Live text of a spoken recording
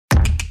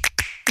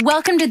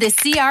Welcome to the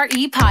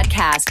CRE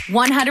podcast,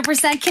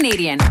 100%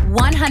 Canadian,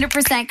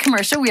 100%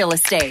 commercial real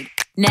estate.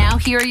 Now,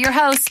 here are your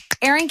hosts,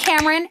 Aaron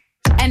Cameron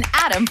and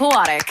Adam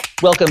Pawatic.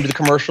 Welcome to the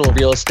Commercial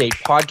Real Estate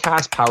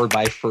Podcast powered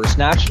by First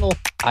National.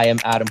 I am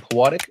Adam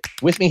Pawatic.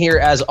 With me here,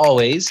 as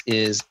always,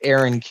 is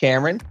Aaron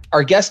Cameron.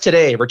 Our guest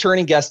today,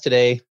 returning guest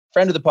today,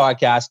 friend of the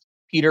podcast,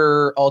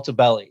 Peter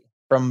Altobelli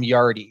from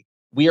Yardi.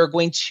 We are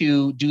going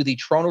to do the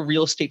Toronto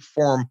Real Estate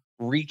Forum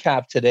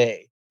recap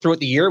today. Throughout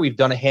the year, we've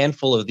done a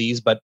handful of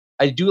these, but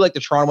I do like the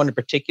Toronto one in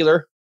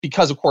particular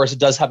because, of course, it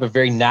does have a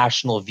very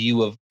national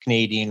view of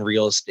Canadian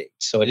real estate.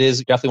 So it is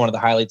definitely one of the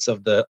highlights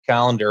of the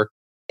calendar.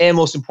 And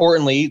most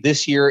importantly,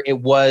 this year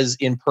it was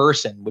in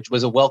person, which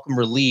was a welcome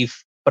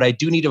relief. But I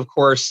do need to, of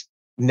course,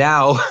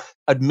 now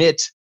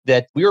admit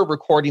that we are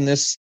recording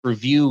this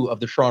review of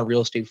the Toronto Real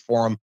Estate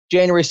Forum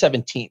January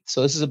 17th.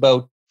 So this is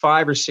about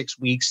 5 or 6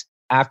 weeks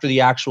after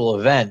the actual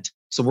event.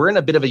 So we're in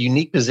a bit of a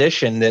unique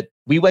position that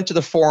we went to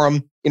the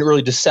forum in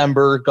early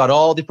December, got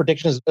all the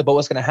predictions about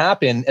what's going to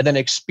happen, and then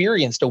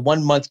experienced a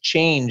 1 month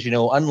change,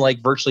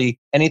 unlike virtually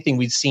anything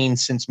we'd seen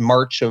since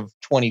March of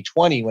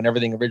 2020 when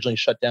everything originally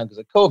shut down because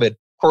of COVID.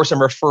 Of course,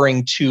 I'm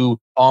referring to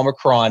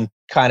Omicron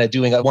kind of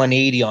doing a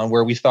 180 on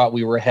where we thought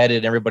we were headed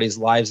and everybody's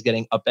lives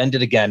getting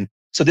upended again.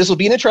 So this will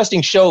be an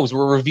interesting show as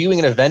we're reviewing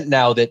an event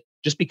now that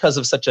just because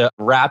of such a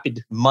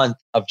rapid month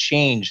of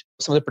change,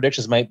 some of the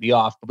predictions might be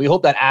off, but we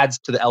hope that adds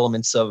to the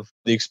elements of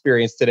the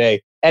experience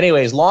today.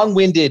 Anyways,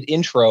 long-winded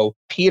intro.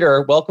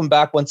 Peter, welcome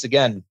back once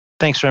again.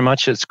 Thanks very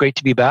much. It's great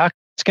to be back.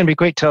 It's going to be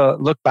great to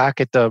look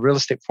back at the real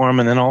estate forum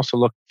and then also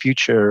look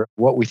future,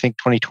 what we think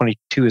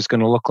 2022 is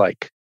going to look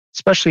like,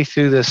 especially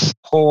through this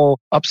whole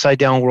upside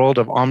down world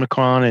of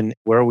Omicron and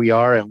where we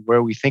are and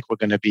where we think we're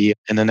going to be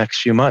in the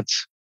next few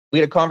months. We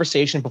had a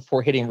conversation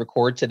before hitting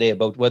record today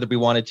about whether we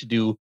wanted to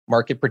do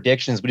market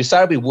predictions. We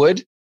decided we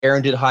would.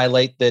 Aaron did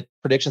highlight that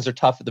predictions are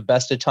tough at the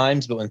best of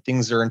times, but when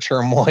things are in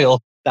turmoil,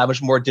 that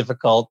much more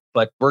difficult.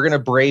 But we're going to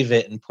brave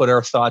it and put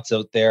our thoughts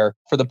out there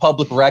for the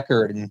public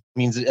record. And it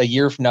means a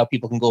year from now,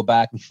 people can go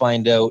back and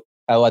find out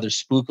how either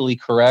spookily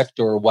correct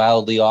or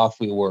wildly off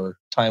we were.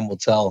 Time will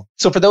tell.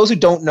 So for those who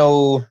don't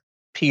know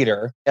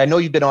Peter, I know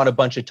you've been on a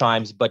bunch of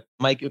times, but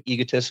might be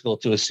egotistical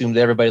to assume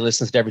that everybody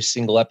listens to every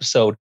single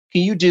episode.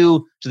 Can you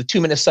do to the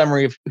 2-minute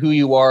summary of who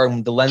you are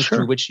and the lens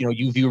through which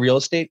you view real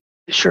estate?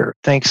 Sure.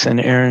 Thanks. And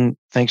Aaron,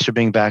 thanks for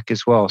being back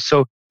as well.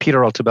 So Peter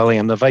Altobelli,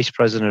 I'm the Vice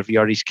President of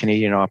Yardi's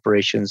Canadian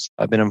Operations.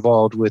 I've been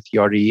involved with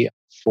Yardi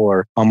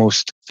for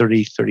almost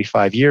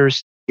 35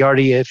 years.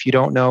 Yardi, if you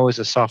don't know, is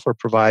a software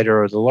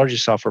provider or the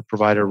largest software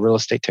provider of real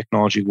estate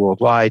technology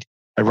worldwide.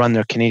 I run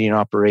their Canadian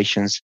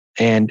operations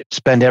and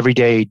spend every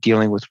day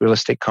dealing with real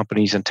estate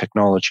companies and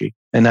technology.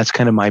 And that's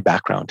kind of my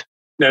background.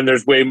 And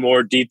there's way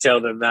more detail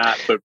than that,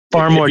 but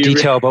far more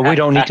detail, but we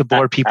don't need to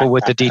bore people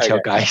with the detail,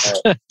 guys.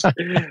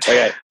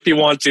 Okay. If you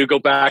want to, go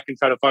back and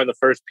try to find the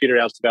first Peter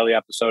Altobelli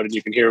episode and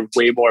you can hear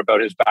way more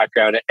about his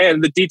background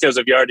and the details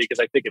of Yardi, because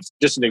I think it's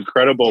just an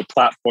incredible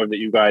platform that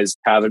you guys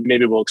have. And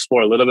maybe we'll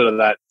explore a little bit of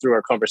that through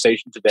our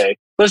conversation today.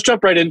 Let's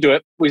jump right into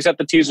it. We set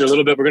the teaser a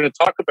little bit. We're going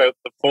to talk about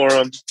the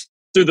forum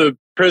through the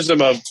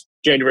prism of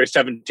January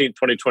 17th,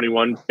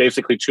 2021,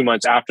 basically 2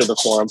 months after the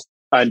forum,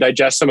 and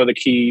digest some of the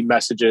key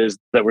messages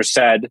that were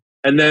said.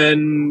 And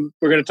then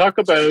we're going to talk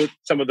about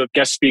some of the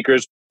guest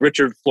speakers,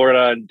 Richard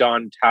Florida and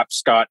Don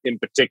Tapscott in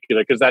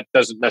particular, because that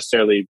doesn't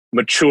necessarily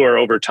mature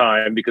over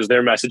time because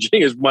their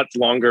messaging is much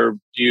longer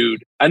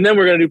viewed. And then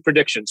we're going to do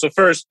predictions. So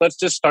first, let's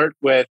just start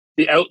with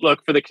the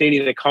outlook for the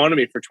Canadian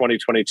economy for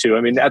 2022.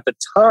 I mean, at the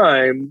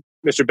time,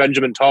 Mr.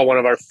 Benjamin Tall, one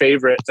of our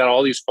favorites at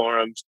all these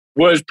forums,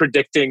 was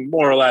predicting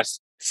more or less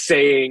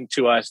saying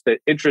to us that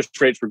interest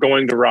rates were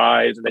going to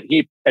rise and that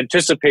he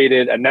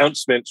anticipated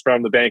announcements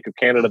from the Bank of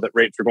Canada that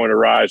rates were going to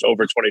rise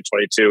over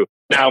 2022.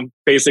 Now,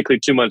 basically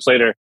 2 months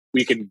later,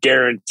 we can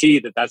guarantee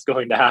that that's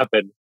going to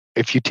happen.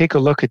 If you take a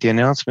look at the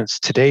announcements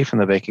today from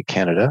the Bank of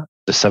Canada,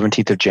 the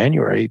 17th of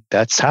January,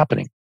 that's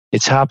happening.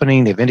 It's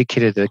happening. They've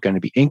indicated they're going to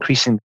be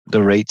increasing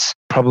the rates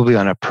probably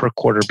on a per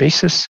quarter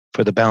basis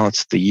for the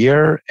balance of the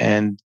year.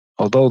 And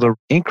although the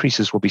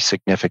increases will be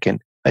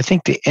significant, I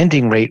think the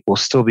ending rate will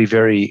still be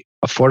very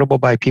affordable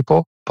by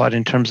people. But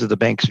in terms of the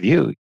bank's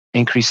view,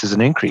 increase is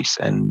an increase.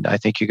 And I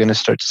think you're going to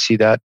start to see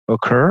that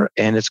occur,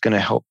 and it's going to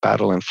help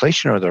battle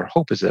inflation, or their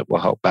hope is that it will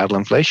help battle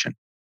inflation.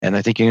 And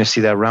I think you're going to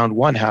see that round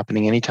one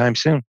happening anytime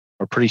soon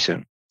or pretty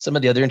soon. Some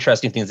of the other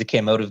interesting things that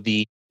came out of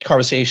the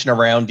conversation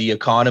around the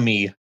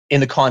economy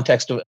in the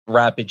context of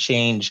rapid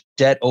change,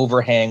 debt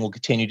overhang will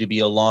continue to be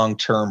a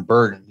long-term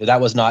burden. That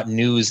was not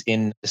news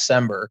in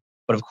December.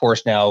 But of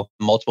course, now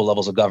multiple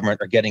levels of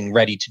government are getting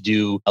ready to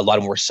do a lot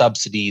more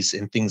subsidies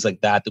and things like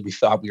that we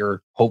thought we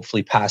were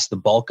hopefully past the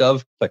bulk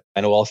of. But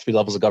I know all 3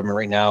 levels of government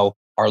right now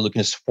are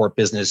looking to support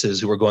businesses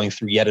who are going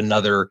through yet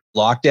another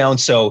lockdown.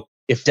 So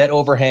if debt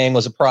overhang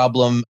was a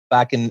problem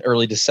back in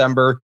early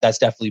December, that's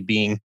definitely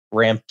being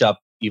ramped up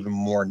even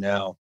more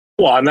now.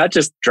 Well, and that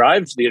just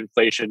drives the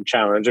inflation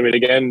challenge. I mean,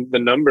 again, the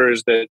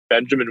numbers that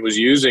Benjamin was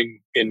using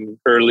in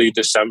early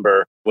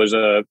December was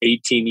a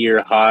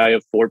 18-year high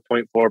of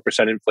 4.4%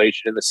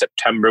 inflation in the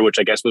September, which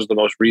I guess was the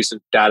most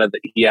recent data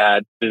that he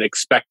had, an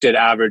expected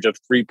average of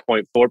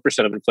 3.4%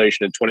 of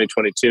inflation in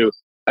 2022.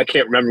 I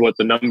can't remember what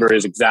the number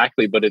is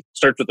exactly, but it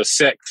starts with a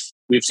 6.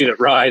 We've seen it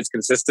rise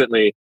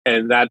consistently,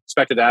 and that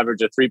expected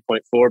average of 3.4%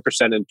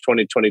 in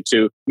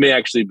 2022 may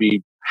actually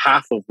be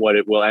half of what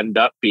it will end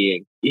up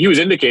being. He was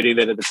indicating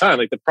that at the time,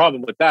 like the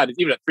problem with that is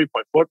even at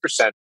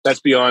 3.4%, that's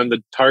beyond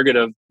the target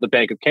of the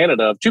Bank of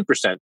Canada of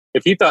 2%.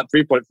 If he thought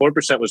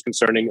 3.4% was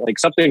concerning, like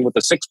something with a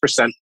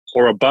 6%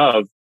 or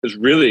above is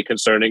really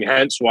concerning.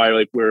 Hence why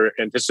like we're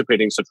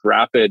anticipating such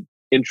rapid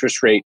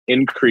interest rate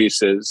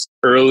increases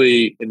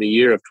early in the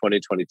year of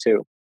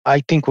 2022.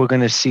 I think we're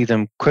going to see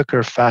them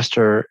quicker,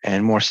 faster,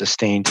 and more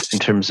sustained in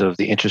terms of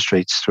the interest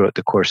rates throughout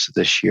the course of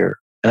this year.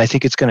 And I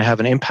think it's going to have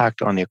an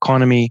impact on the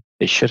economy.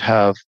 It should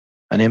have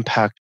an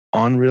impact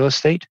on real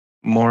estate,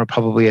 more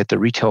probably at the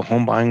retail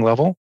home buying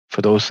level.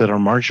 For those that are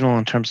marginal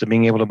in terms of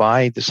being able to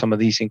buy, some of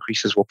these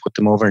increases will put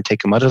them over and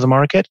take them out of the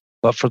market.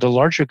 But for the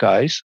larger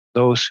guys,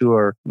 those who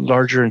are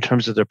larger in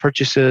terms of their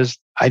purchases,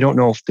 I don't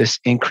know if this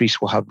increase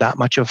will have that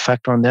much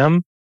effect on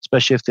them,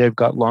 especially if they've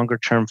got longer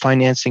term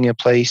financing in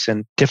place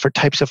and different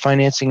types of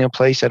financing in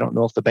place. I don't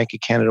know if the Bank of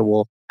Canada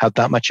will have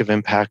that much of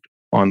impact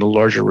on the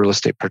larger real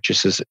estate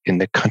purchases in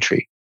the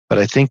country. But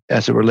I think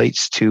as it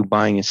relates to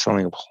buying and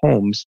selling of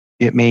homes,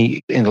 it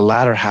may, in the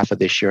latter half of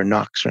this year,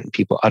 knock certain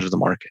people out of the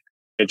market.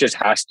 It just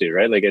has to,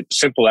 right? Like it's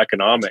simple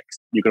economics.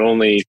 You can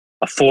only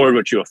afford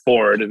what you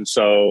afford. And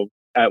so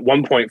at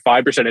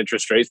 1.5%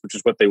 interest rates, which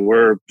is what they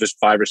were just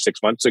 5 or 6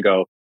 months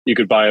ago, you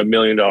could buy $1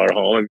 million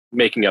home, and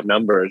making up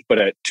numbers.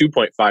 But at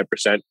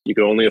 2.5%, you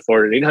could only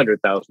afford an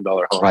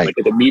 $800,000 home. Right. Like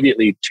it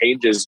immediately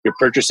changes your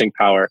purchasing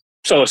power.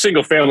 So a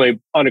single family,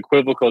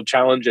 unequivocal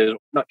challenges,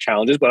 not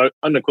challenges, but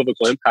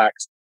unequivocal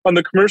impacts. On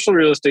the commercial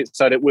real estate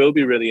side, it will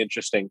be really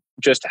interesting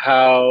just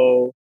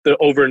how the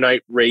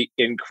overnight rate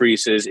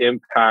increases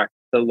impact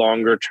the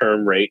longer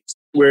term rates.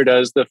 Where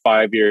does the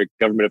 5-year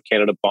Government of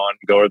Canada bond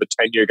go, or the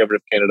 10-year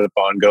Government of Canada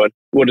bond go? And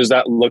what does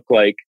that look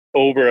like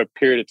over a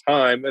period of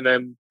time? And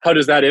then how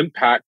does that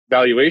impact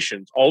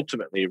valuations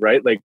ultimately,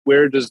 right? Like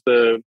where does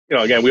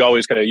again, we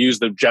always kind of use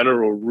the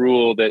general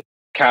rule that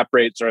cap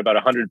rates are about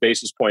 100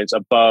 basis points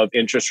above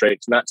interest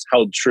rates. And that's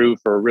held true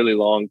for a really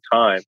long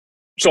time.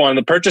 So on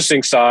the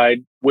purchasing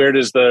side, where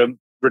does the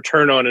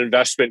return on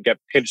investment get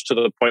pinched to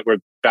the point where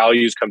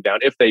values come down?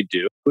 If they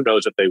do, who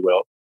knows if they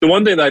will. The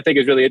one thing that I think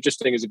is really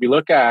interesting is if you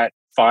look at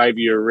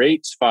 5-year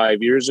rates 5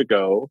 years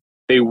ago,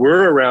 they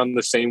were around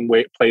the same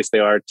place they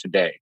are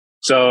today.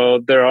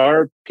 So there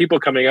are people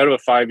coming out of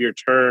a 5-year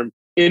term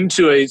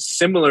into a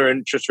similar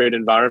interest rate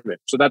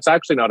environment. So that's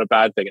actually not a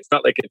bad thing. It's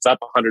not like it's up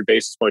 100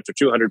 basis points or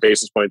 200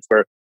 basis points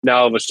where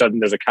now all of a sudden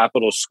there's a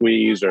capital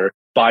squeeze or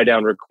buy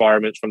down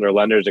requirements from their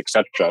lenders,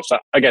 etc. So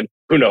again,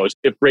 who knows?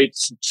 If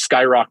rates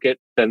skyrocket,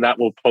 then that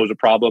will pose a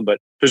problem. But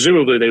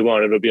presumably they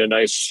won't. It'll be a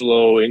nice,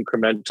 slow,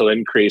 incremental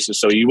increase.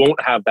 So you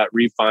won't have that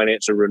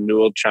refinance or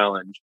renewal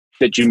challenge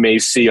that you may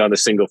see on the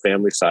single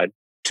family side,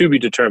 to be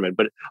determined.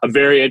 But a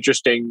very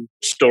interesting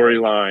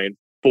storyline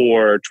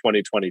for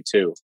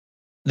 2022.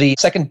 The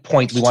second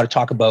point we want to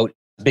talk about,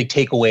 the big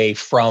takeaway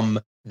from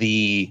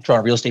the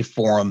Toronto Real Estate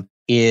Forum,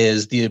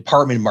 is the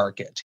apartment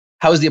market.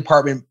 How has the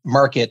apartment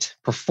market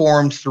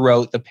performed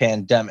throughout the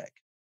pandemic?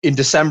 In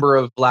December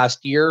of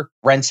last year,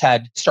 rents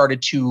had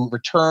started to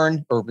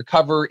return or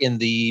recover in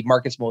the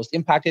markets most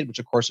impacted, which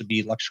of course would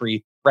be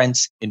luxury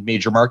rents in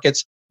major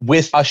markets.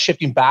 With us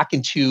shifting back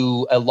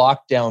into a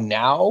lockdown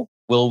now,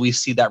 will we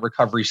see that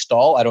recovery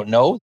stall? I don't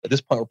know. At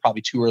this point, we're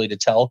probably too early to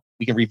tell.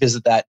 We can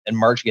revisit that in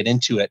March, get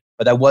into it.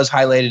 But that was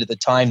highlighted at the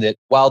time that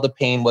while the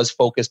pain was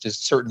focused in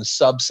certain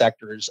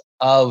subsectors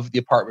of the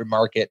apartment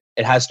market,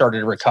 it has started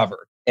to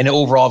recover. And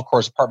overall, of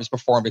course, apartments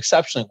performed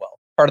exceptionally well.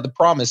 Part of the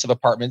promise of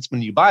apartments,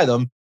 when you buy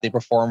them, they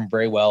perform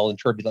very well in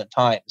turbulent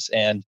times.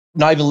 And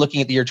not even looking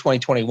at the year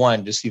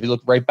 2021, just if you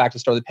look right back to the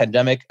start of the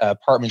pandemic,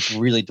 apartments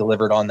really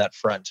delivered on that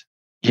front.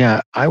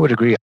 Yeah, I would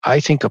agree. I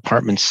think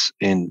apartments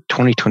in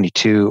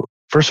 2022,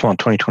 first of all, in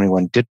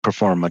 2021 did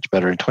perform much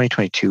better. In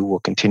 2022, will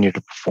continue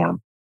to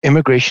perform.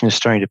 Immigration is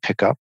starting to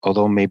pick up,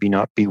 although maybe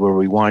not be where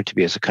we want it to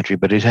be as a country,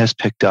 but it has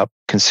picked up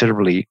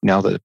considerably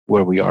now that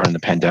where we are in the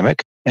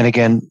pandemic. And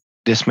again,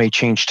 this may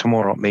change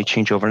tomorrow. It may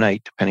change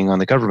overnight, depending on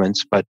the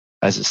governments. But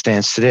as it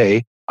stands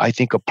today, I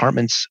think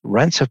apartments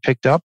rents have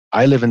picked up.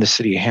 I live in the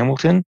city of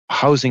Hamilton.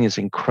 Housing is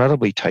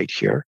incredibly tight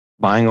here.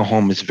 Buying a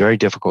home is very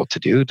difficult to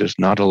do. There's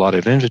not a lot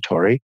of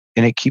inventory,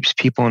 and it keeps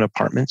people in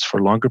apartments for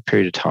a longer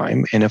period of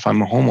time. And if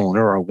I'm a homeowner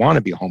or I want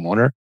to be a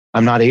homeowner,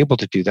 I'm not able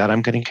to do that.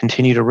 I'm going to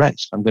continue to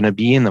rent. I'm going to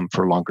be in them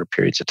for longer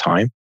periods of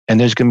time. And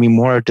there's going to be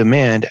more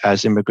demand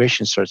as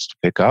immigration starts to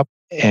pick up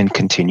and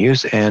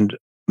continues. And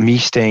me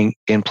staying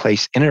in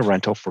place in a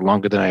rental for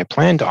longer than I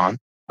planned on,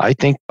 I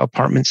think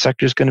apartment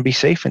sector is going to be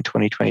safe in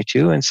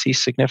 2022 and see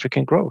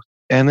significant growth.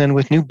 And then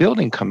with new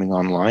building coming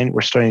online,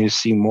 we're starting to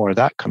see more of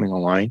that coming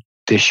online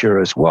this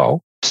year as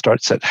well.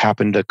 Starts that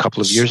happened a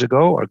couple of years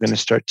ago are going to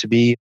start to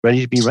be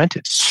ready to be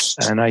rented.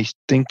 And I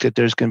think that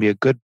there's going to be a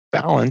good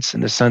balance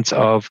in the sense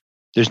of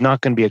There's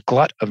not going to be a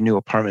glut of new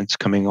apartments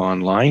coming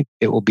online.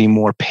 It will be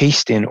more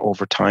paced in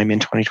over time in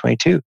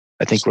 2022.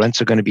 I think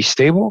rents are going to be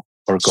stable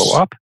or go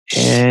up.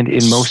 And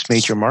in most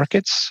major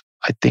markets,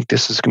 I think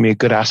this is going to be a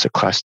good asset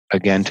class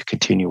again to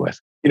continue with.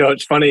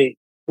 It's funny.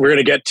 We're going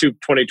to get to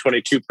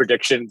 2022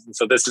 predictions. And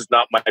so this is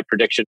not my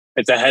prediction.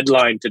 It's a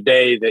headline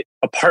today that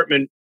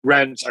apartment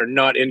rents are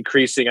not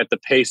increasing at the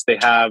pace they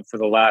have for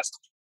the last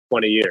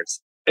 20 years.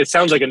 It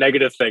sounds like a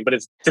negative thing, but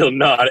it's still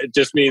not. It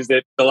just means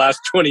that the last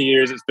 20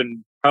 years it's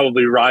been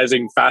probably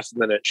rising faster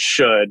than it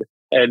should.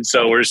 And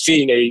so we're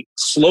seeing a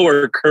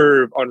slower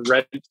curve on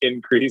rent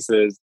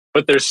increases,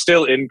 but they're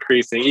still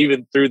increasing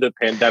even through the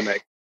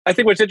pandemic. I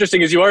think what's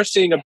interesting is you are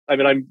seeing,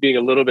 I'm being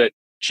a little bit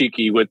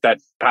cheeky with that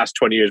past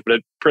 20 years, but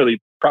it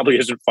probably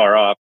isn't far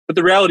off. But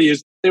the reality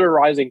is they were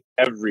rising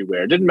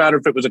everywhere. It didn't matter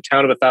if it was a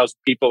town of 1,000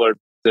 people or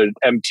the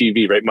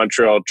MTV, right?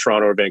 Montreal,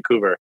 Toronto, or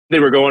Vancouver. They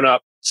were going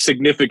up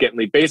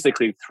significantly,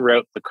 basically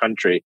throughout the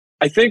country.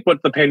 I think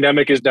what the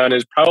pandemic has done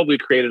is probably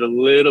created a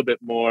little bit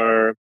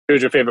more,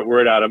 here's your favorite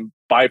word, Adam,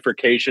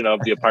 bifurcation of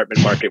the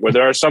apartment market, where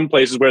there are some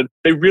places where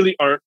they really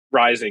aren't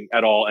rising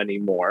at all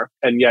anymore.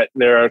 And yet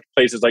there are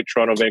places like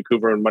Toronto,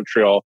 Vancouver, and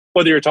Montreal,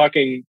 whether you're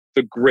talking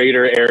the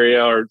greater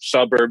area or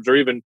suburbs or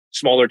even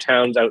smaller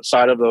towns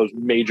outside of those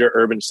major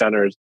urban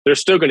centers, they're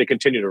still going to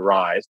continue to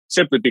rise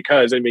simply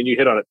because, you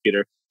hit on it,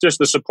 Peter, just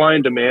the supply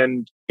and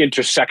demand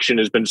intersection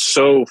has been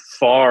so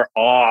far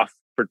off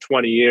for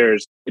 20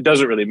 years. It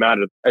doesn't really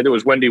matter. I think it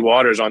was Wendy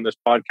Waters on this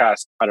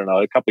podcast, a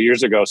couple of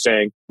years ago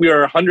saying, we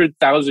are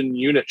 100,000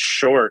 units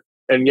short.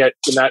 And yet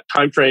in that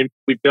time frame,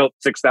 we built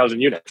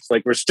 6,000 units.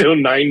 We're still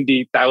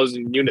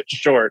 90,000 units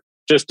short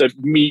just to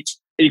meet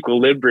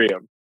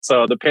equilibrium.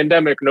 So the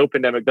pandemic, no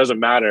pandemic, doesn't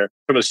matter.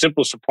 From a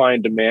simple supply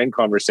and demand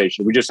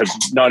conversation, we just have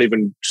not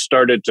even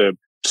started to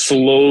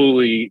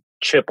slowly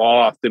chip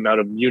off the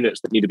amount of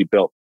units that need to be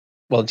built.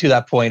 Well, to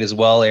that point as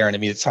well,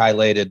 Aaron, it's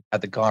highlighted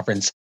at the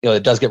conference.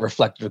 It does get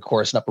reflected, of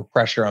course, in upward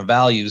pressure on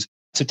values.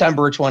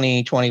 September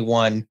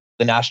 2021,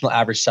 the national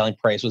average selling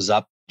price was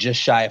up just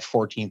shy of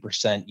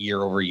 14%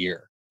 year over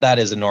year. That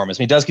is enormous.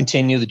 It does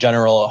continue the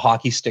general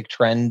hockey stick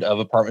trend of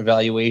apartment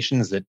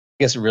valuations that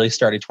I guess it really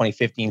started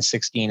 2015,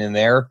 16 in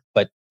there.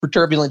 But for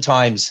turbulent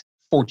times,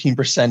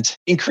 14%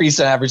 increase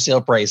in average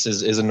sale price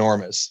is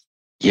enormous.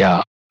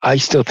 Yeah, I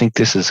still think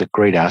this is a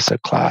great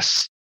asset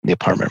class in the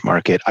apartment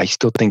market. I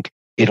still think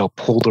it'll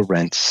pull the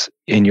rents.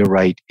 And you're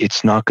right,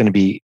 it's not going to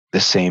be the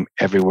same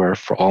everywhere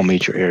for all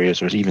major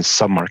areas or even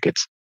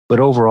submarkets.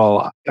 But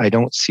overall, I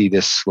don't see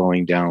this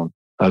slowing down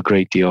a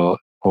great deal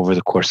over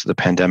the course of the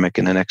pandemic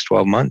in the next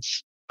 12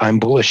 months. I'm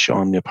bullish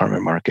on the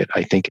apartment market.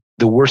 I think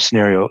the worst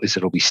scenario is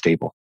it'll be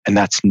stable. And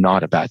that's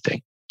not a bad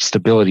thing.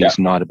 Stability is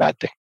not a bad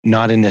thing.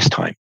 Not in this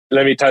time.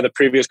 Let me tie the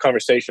previous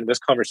conversation, this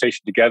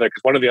conversation together,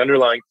 because one of the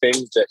underlying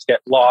things that get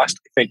lost,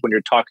 I think, when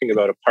you're talking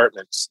about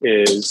apartments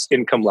is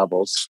income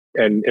levels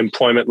and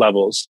employment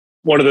levels.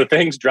 One of the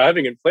things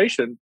driving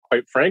inflation,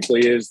 quite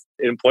frankly, is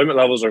employment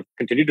levels are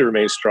continue to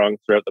remain strong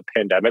throughout the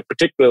pandemic,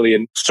 particularly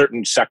in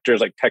certain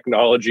sectors like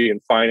technology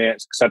and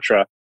finance, et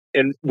cetera.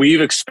 And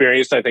we've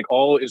experienced, I think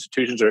all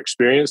institutions are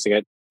experiencing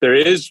it, there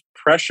is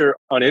pressure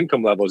on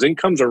income levels.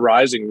 Incomes are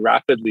rising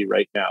rapidly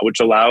right now, which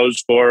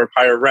allows for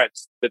higher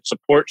rents that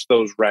supports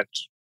those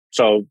rents.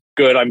 So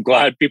good. I'm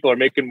glad people are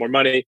making more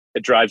money.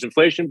 It drives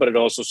inflation, but it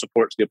also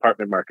supports the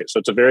apartment market. So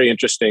it's a very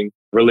interesting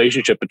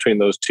relationship between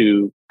those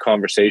two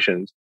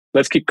conversations.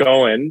 Let's keep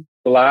going.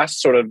 The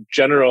last sort of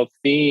general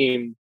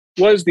theme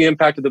was the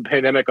impact of the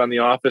pandemic on the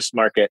office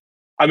market.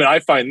 I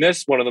find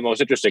this one of the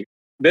most interesting.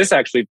 This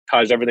actually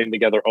ties everything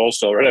together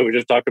also, right? We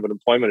just talked about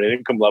employment and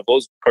income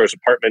levels, of course,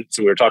 apartments.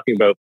 We were talking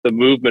about the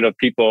movement of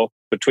people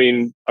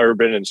between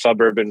urban and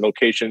suburban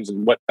locations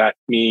and what that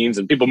means,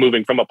 and people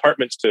moving from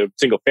apartments to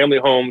single family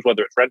homes,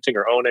 whether it's renting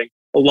or owning.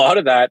 A lot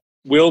of that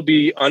will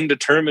be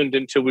undetermined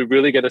until we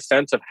really get a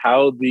sense of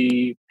how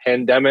the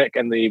pandemic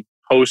and the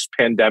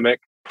post-pandemic,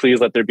 please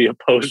let there be a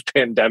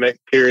post-pandemic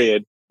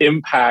period,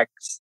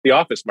 impacts the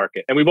office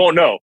market. And we won't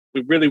know.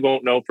 We really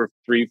won't know for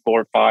 3,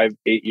 4, 5,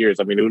 8 years.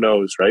 Who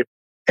knows, right?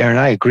 Aaron,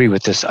 I agree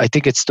with this. I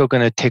think it's still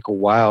going to take a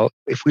while.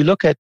 If we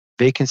look at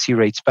vacancy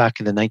rates back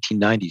in the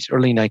 1990s,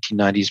 early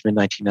 1990s, mid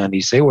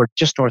 1990s, they were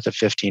just north of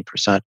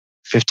 15%,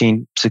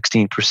 15,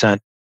 16%.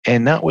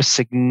 And that was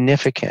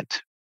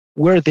significant.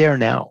 We're there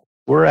now.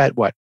 We're at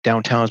what?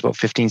 Downtown is about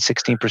 15,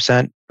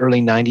 16%.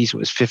 Early 90s, it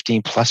was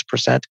 15 plus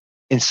percent.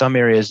 In some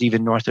areas,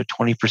 even north of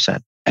 20%.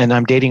 And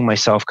I'm dating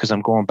myself because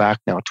I'm going back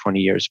now 20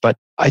 years. But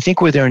I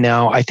think we're there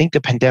now. I think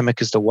the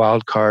pandemic is the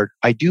wild card.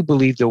 I do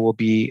believe there will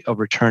be a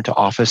return to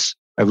office.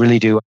 I really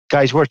do.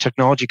 Guys, we're a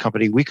technology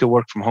company. We could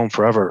work from home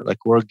forever.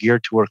 We're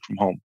geared to work from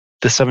home.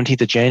 The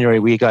 17th of January,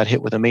 we got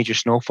hit with a major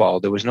snowfall.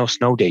 There was no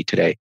snow day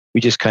today. We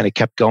just kind of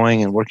kept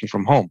going and working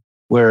from home.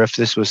 Where if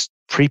this was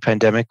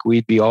pre-pandemic,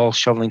 we'd be all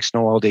shoveling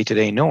snow all day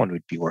today. No one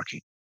would be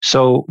working.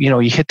 So, you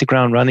hit the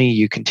ground running.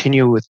 You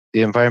continue with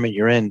the environment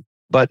you're in.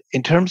 But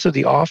in terms of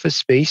the office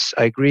space,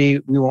 I agree,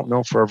 we won't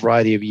know for a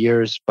variety of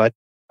years, but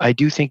I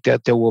do think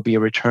that there will be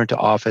a return to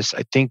office.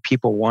 I think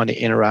people want to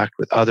interact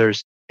with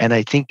others. And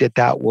I think that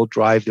that will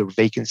drive the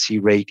vacancy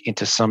rate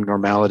into some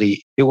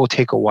normality. It will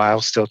take a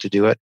while still to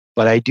do it,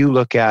 but I do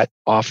look at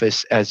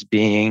office as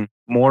being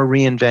more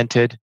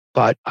reinvented,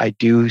 but I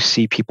do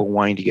see people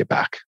wanting to get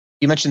back.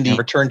 You mentioned the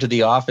return to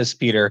the office,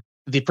 Peter.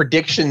 The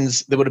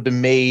predictions that would have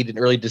been made in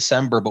early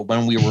December, but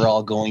when we were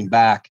all going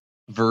back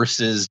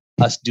versus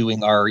us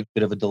doing our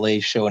bit of a delay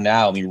show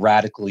now, I mean,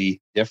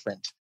 radically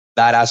different.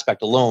 That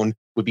aspect alone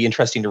would be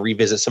interesting to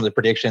revisit some of the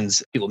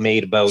predictions people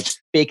made about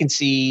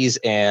vacancies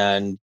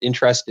and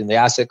interest in the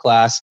asset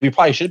class. We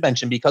probably should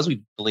mention, because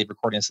we delayed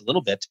recording this a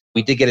little bit,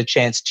 we did get a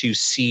chance to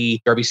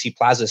see RBC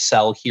Plaza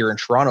sell here in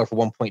Toronto for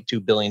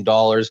 $1.2 billion.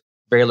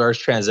 Very large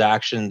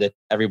transaction that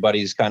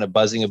everybody's kind of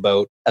buzzing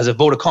about as a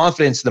vote of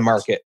confidence in the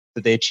market,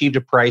 that they achieved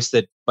a price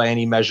that by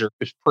any measure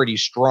is pretty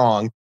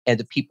strong and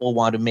that people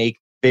want to make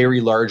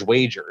very large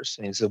wagers.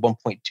 And it's a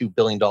 $1.2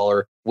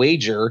 billion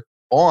wager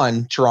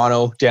on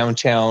Toronto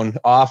downtown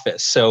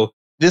office. So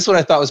this one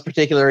I thought was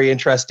particularly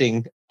interesting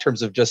in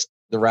terms of just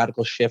the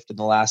radical shift in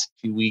the last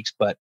few weeks.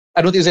 But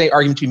I don't think there's any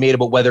argument to be made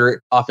about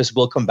whether office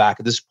will come back.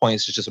 At this point,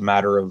 it's just a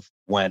matter of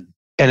when.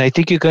 And I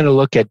think you're going to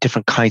look at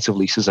different kinds of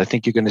leases. I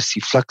think you're going to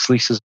see flex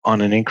leases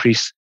on an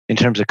increase in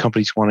terms of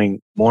companies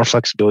wanting more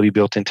flexibility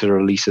built into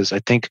their leases. I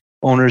think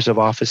owners of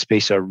office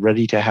space are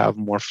ready to have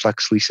more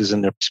flex leases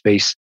in their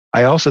space.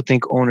 I also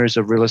think owners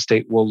of real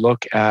estate will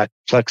look at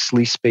flex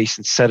lease space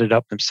and set it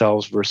up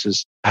themselves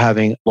versus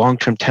having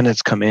long-term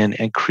tenants come in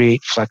and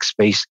create flex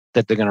space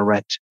that they're going to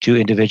rent to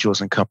individuals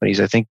and companies.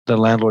 I think the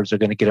landlords are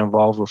going to get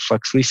involved with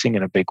flex leasing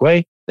in a big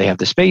way. They have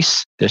the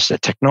space. There's the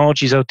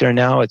technologies out there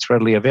now. It's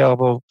readily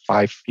available.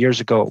 5 years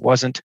ago, it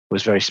wasn't. It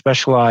was very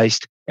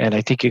specialized. And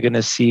I think you're going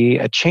to see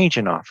a change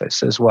in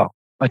office as well.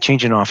 A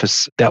change in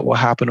office that will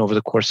happen over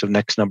the course of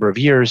next number of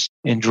years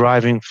in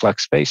driving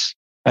flex space.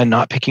 And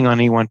not picking on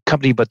any one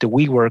company, but the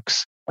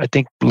WeWorks, I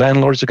think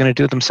landlords are going to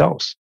do it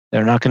themselves.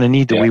 They're not going to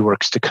need the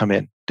WeWorks to come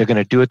in. They're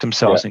going to do it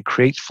themselves and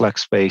create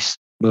flex space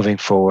moving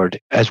forward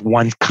as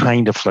one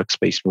kind of flex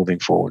space moving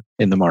forward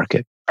in the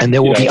market. And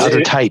there will be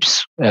other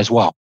types as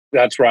well.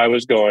 That's where I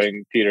was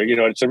going, Peter. You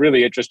know, it's a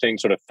really interesting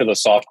sort of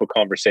philosophical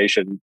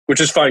conversation, which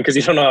is fun because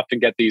you don't often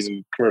get these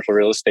in commercial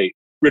real estate.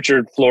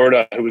 Richard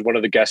Florida, who was one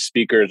of the guest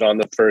speakers on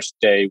the first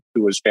day,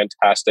 who was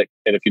fantastic.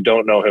 And if you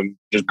don't know him,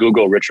 just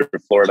Google Richard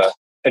Florida.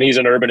 And he's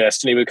an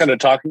urbanist, and he was kind of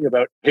talking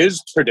about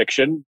his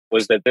prediction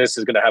was that this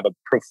is going to have a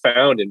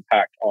profound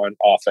impact on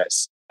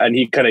office. And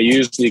he kind of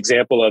used the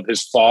example of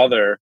his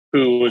father,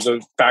 who was a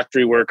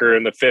factory worker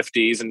in the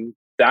 50s, and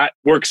that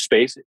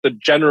workspace, the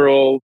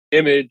general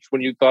image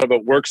when you thought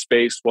about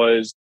workspace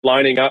was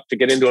lining up to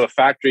get into a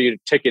factory, to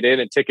ticket in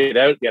and ticket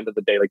out at the end of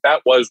the day. Like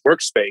that was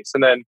workspace.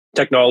 And then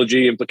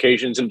technology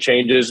implications and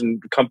changes,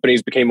 and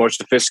companies became more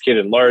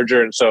sophisticated and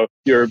larger. And so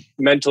your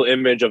mental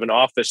image of an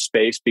office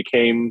space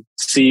became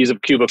seas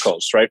of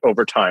cubicles, right,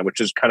 over time,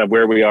 which is kind of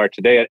where we are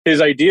today. His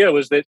idea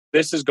was that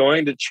this is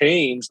going to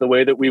change the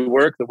way that we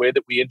work, the way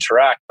that we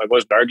interact. I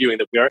wasn't arguing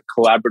that we aren't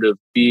collaborative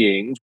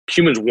beings.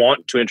 Humans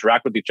want to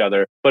interact with each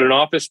other, but an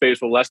office space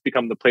will less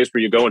become the place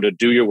where you go and to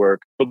do your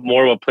work, but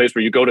more of a place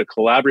where you go to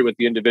collaborate with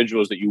the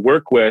individuals that you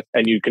work with,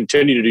 and you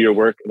continue to do your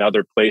work in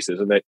other places.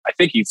 And that I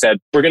think he said,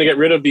 we're going to get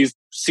rid of these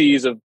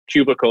seas of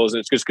cubicles, and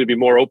it's just going to be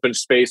more open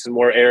space and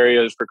more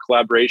areas for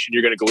collaboration.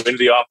 You're going to go into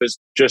the office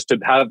just to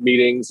have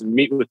meetings and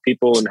meet with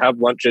people and have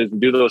lunches and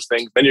do those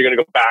things. Then you're going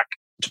to go back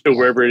to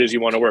wherever it is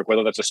you want to work,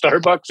 whether that's a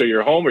Starbucks or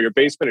your home or your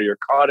basement or your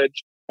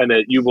cottage. And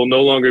that you will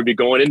no longer be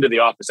going into the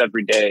office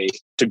every day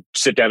to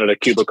sit down at a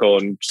cubicle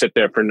and sit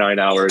there for 9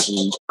 hours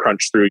and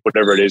crunch through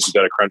whatever it is you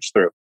got to crunch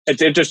through.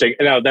 It's interesting.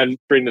 And now then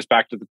bring this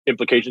back to the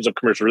implications of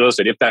commercial real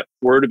estate. If that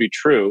were to be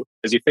true,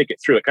 as you think it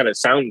through, it kind of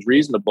sounds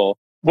reasonable.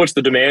 What's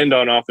the demand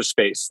on office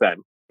space then?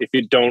 If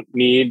you don't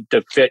need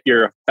to fit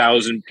your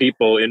 1,000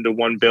 people into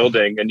one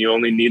building and you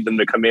only need them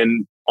to come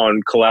in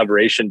on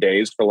collaboration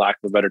days, for lack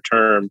of a better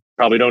term,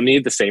 probably don't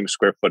need the same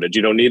square footage.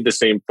 You don't need the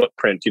same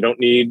footprint. You don't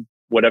need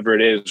whatever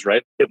it is,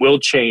 right? It will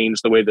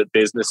change the way that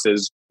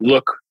businesses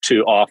look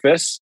to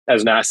office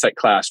as an asset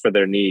class for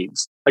their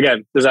needs.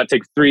 Again, does that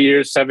take 3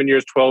 years, 7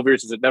 years, 12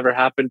 years? Does it never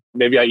happen?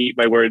 Maybe I eat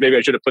my word. Maybe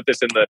I should have put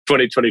this in the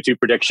 2022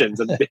 predictions,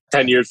 and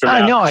 10 years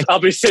from now, I'll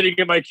be sitting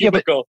in my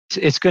cubicle.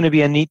 Yeah, it's going to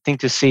be a neat thing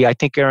to see. I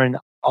think, Aaron,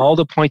 all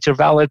the points are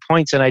valid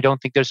points, and I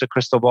don't think there's a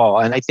crystal ball.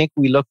 And I think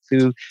we look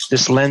through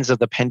this lens of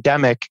the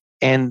pandemic,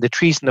 and the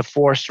trees in the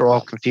forest are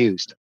all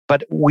confused.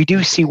 But we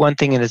do see one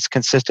thing, and it's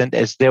consistent,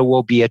 as there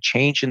will be a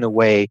change in the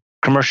way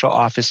commercial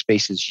office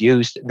space is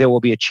used. There will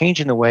be a change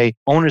in the way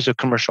owners of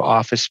commercial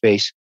office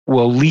space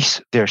will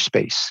lease their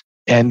space.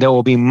 And there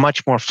will be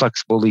much more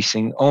flexible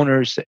leasing.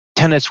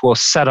 Tenants will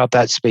set up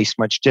that space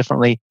much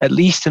differently, at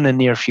least in the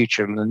near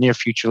future. In the near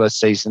future, let's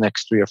say, is the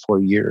next 3 or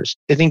 4 years.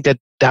 I think that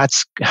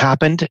that's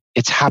happened.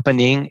 It's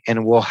happening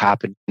and will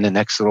happen in the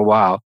next little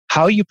while.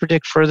 How you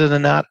predict further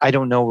than that, I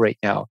don't know right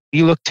now.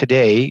 You look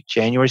today,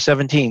 January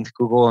 17th,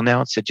 Google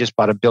announced it just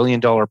bought $1 billion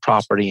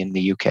property in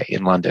the UK,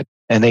 in London.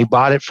 And they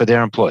bought it for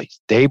their employees.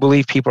 They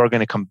believe people are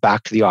going to come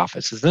back to the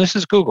office. And this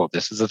is Google.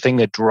 This is the thing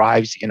that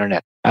drives the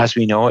internet as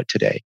we know it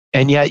today.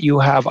 And yet you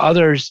have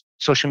others,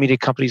 social media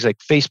companies like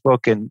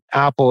Facebook and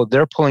Apple,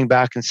 they're pulling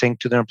back and saying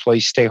to their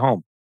employees, stay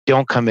home,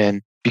 don't come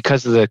in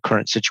because of the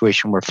current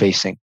situation we're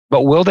facing.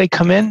 But will they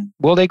come in?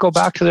 Will they go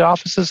back to their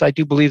offices? I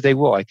do believe they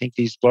will. I think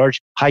these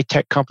large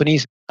high-tech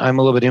companies, I'm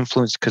a little bit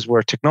influenced because we're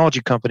a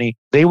technology company,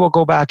 they will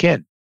go back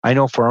in. I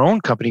know for our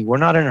own company, we're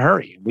not in a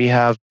hurry. We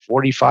have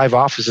 45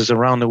 offices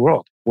around the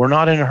world. We're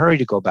not in a hurry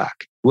to go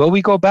back. Will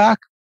we go back?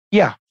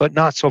 Yeah, but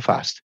not so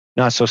fast,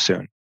 not so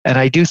soon. And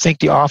I do think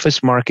the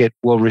office market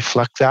will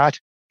reflect that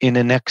in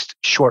the next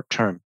short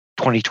term,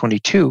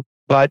 2022,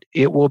 but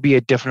it will be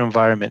a different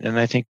environment. And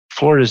I think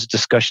Florida's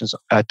discussions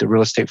at the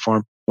Real Estate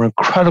Forum were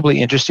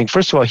incredibly interesting.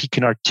 First of all, he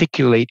can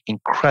articulate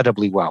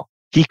incredibly well.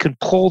 He can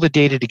pull the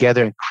data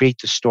together and create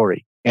the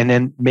story and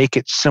then make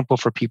it simple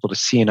for people to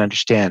see and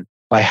understand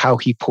by how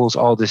he pulls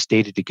all this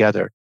data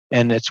together.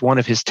 And it's one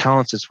of his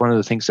talents. It's one of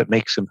the things that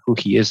makes him who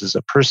he is as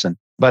a person.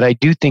 But I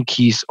do think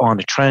he's on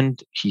a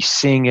trend. He's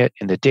seeing it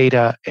in the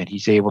data and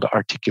he's able to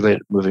articulate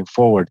it moving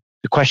forward.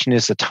 The question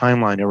is the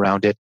timeline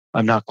around it.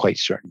 I'm not quite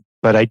certain.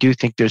 But I do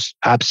think there's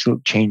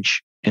absolute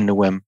change in the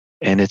WIM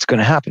and it's going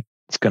to happen.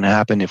 It's going to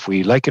happen if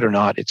we like it or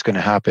not. It's going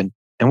to happen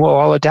and we'll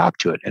all adapt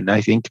to it. And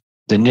I think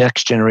the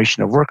next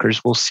generation of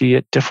workers will see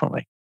it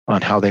differently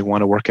on how they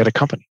want to work at a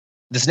company.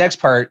 This next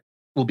part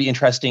will be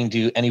interesting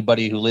to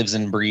anybody who lives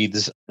and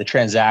breathes the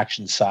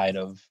transaction side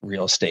of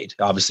real estate.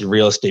 Obviously,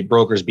 real estate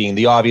brokers being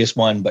the obvious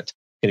one, but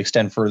it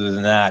extend further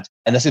than that.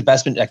 And that's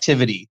investment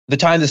activity. The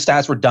time the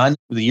stats were done,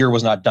 the year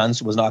was not done,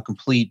 so it was not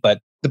complete. But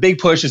the big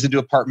push is to do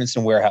apartments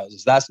and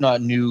warehouses. That's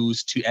not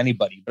news to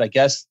anybody. But I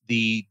guess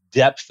the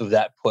depth of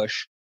that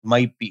push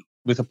might be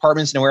with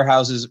apartments and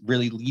warehouses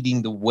really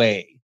leading the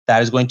way.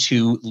 That is going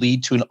to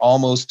lead to an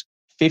almost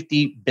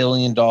 $50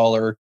 billion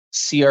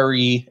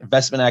CRE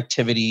investment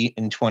activity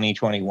in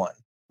 2021.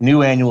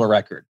 New annual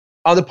record.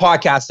 On the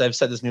podcast, I've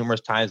said this numerous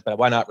times, but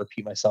why not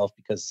repeat myself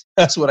because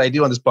that's what I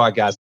do on this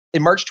podcast.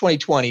 In March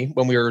 2020,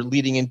 when we were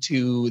leading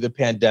into the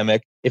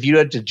pandemic, if you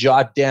had to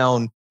jot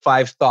down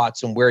 5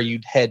 thoughts on where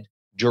you'd head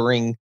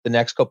during the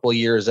next couple of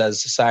years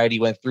as society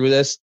went through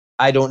this,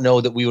 I don't know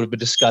that we would have been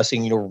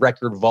discussing,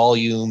 record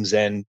volumes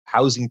and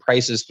housing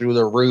prices through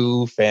the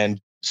roof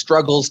and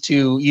struggles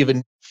to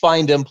even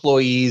find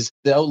employees.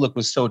 The outlook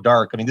was so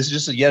dark. I mean, this is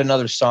just yet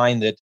another sign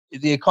that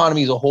the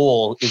economy as a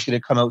whole is going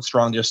to come out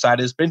strong. Their side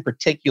is, but in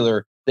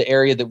particular, the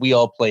area that we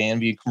all play in,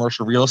 being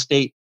commercial real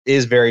estate,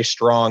 is very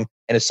strong.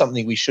 And it's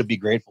something we should be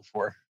grateful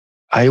for.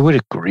 I would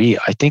agree.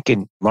 I think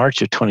in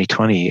March of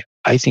 2020,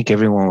 I think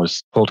everyone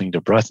was holding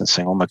their breath and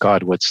saying, oh my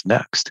God, what's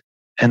next?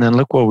 And then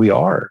look where we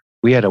are.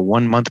 We had a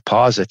 1-month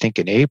pause, I think,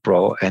 in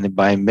April. And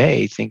by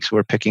May, things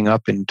were picking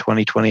up in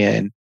 2020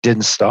 and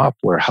didn't stop,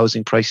 where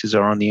housing prices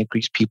are on the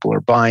increase. People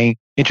are buying.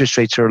 Interest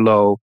rates are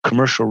low.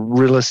 Commercial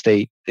real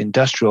estate,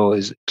 industrial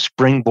is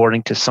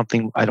springboarding to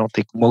something I don't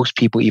think most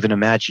people even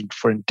imagined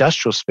for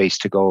industrial space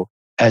to go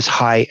as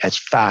high, as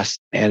fast,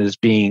 and as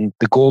being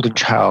the golden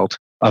child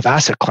of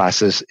asset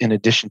classes in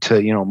addition to,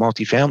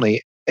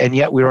 multifamily. And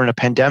yet we were in a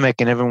pandemic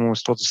and everyone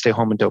was told to stay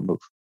home and don't move,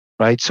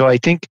 right? So I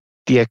think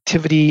the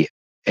activity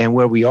and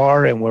where we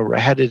are and where we're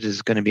headed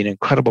is going to be an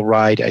incredible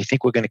ride. I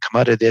think we're going to come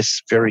out of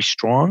this very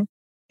strong.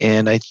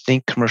 And I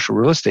think commercial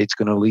real estate is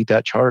going to lead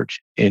that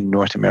charge in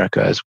North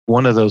America as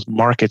one of those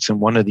markets and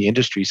one of the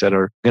industries that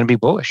are going to be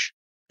bullish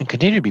and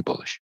continue to be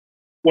bullish.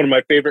 One of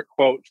my favorite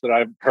quotes that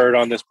I've heard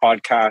on this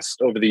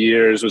podcast over the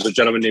years was a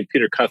gentleman named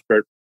Peter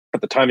Cuthbert.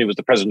 At the time, he was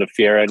the president of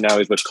Fiera, and now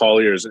he's with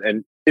Colliers.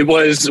 And it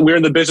was, we're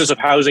in the business of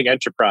housing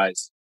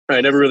enterprise.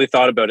 I never really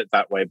thought about it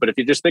that way. But if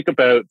you just think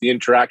about the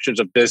interactions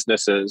of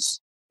businesses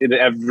in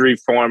every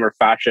form or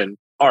fashion,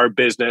 our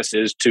business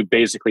is to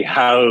basically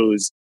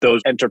house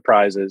those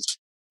enterprises.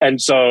 And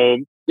so,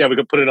 we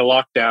could put in a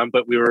lockdown,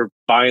 but we were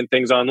buying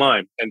things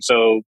online. And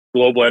so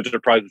global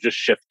enterprise was just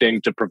shifting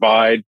to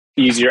provide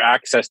easier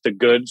access to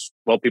goods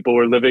while people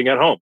were living at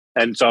home.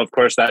 And so, of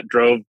course, that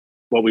drove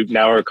what we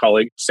now are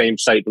calling same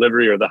site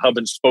delivery or the hub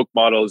and spoke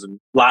models and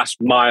last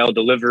mile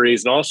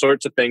deliveries and all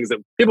sorts of things that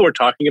people were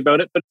talking about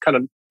it, but kind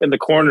of in the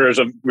corners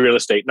of real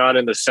estate, not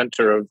in the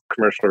center of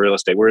commercial real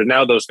estate, where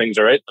now those things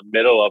are right in the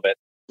middle of it.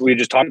 We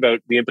just talked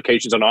about the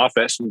implications on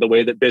office and the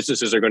way that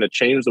businesses are going to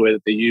change the way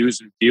that they use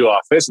and view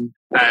office. And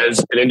as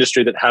an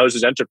industry that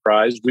houses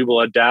enterprise, we will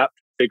adapt,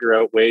 figure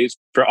out ways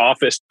for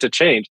office to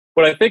change.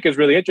 What I think is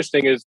really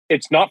interesting is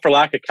it's not for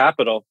lack of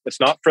capital. It's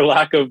not for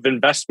lack of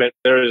investment.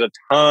 There is a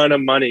ton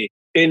of money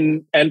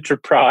in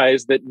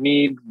enterprise that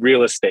need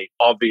real estate,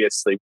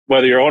 obviously.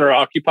 Whether you're owner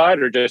occupied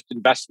or just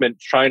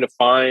investment trying to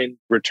find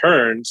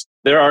returns,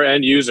 there are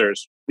end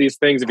users. These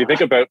things, if you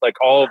think about like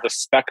all of the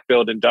spec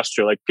build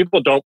industrial, like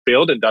people don't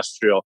build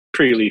industrial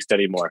pre-leased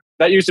anymore.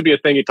 That used to be a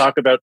thing. You talk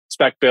about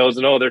spec builds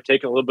and they're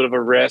taking a little bit of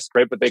a risk,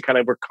 right? But they kind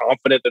of were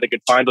confident that they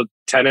could find a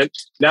tenant.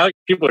 Now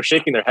people are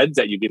shaking their heads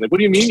at you being like, what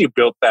do you mean you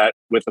built that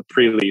with a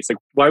pre-lease? Like,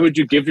 why would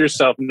you give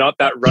yourself not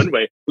that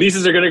runway?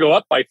 Leases are going to go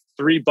up by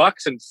 $3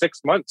 in 6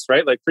 months,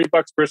 right? Like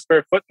 $3 per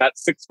square foot in that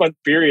 6-month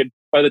period.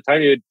 By the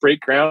time you break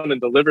ground and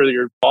deliver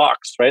your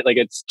box, right? Like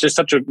it's just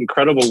such an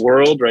incredible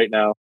world right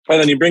now. And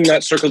then you bring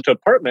that circle to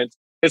apartments.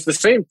 it's the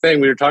same thing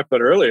we were talking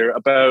about earlier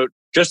about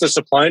just a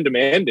supply and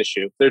demand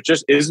issue. There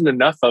just isn't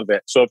enough of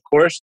it. So of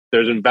course,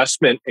 there's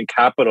investment in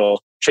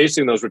capital,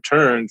 chasing those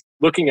returns,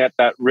 looking at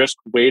that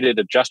risk-weighted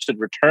adjusted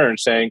return,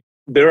 saying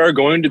there are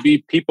going to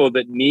be people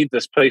that need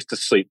this place to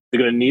sleep. They're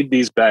going to need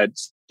these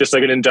beds. Just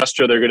like an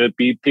industrial, there are going to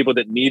be people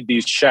that need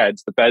these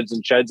sheds, the beds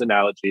and sheds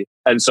analogy.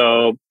 And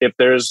so if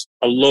there's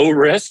a low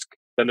risk,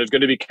 then there's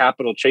going to be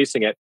capital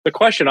chasing it. The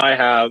question I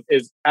have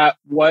is at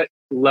what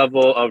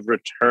level of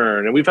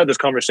return? And we've had this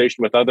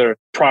conversation with other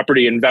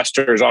property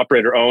investors,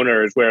 operator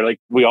owners, where like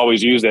we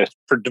always use this.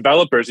 For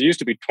developers, it used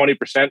to be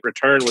 20%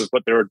 return was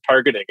what they were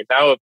targeting. And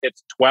now if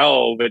it's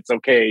 12, it's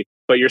okay.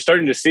 But you're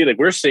starting to see, like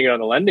we're seeing it on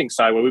the lending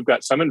side where we've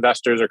got some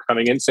investors are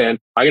coming in saying,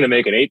 I'm going to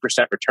make an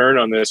 8% return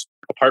on this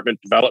apartment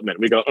development.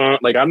 We go,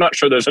 like, I'm not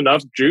sure there's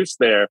enough juice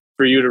there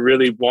for you to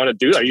really want to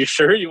do that. Are you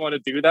sure you want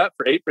to do that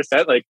for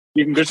 8%? Like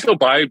you can just go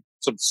buy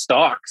some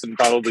stocks and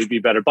probably be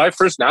better. Buy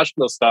First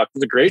National stock.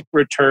 It's a great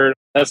return.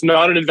 That's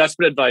not an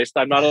investment advice.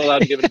 I'm not allowed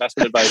to give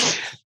investment advice.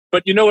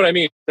 But you know what I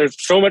mean? There's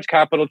so much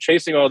capital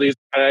chasing all these.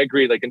 And I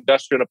agree, like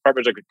industrial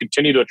apartments are going to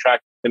continue to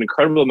attract an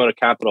incredible amount of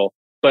capital.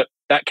 But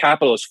that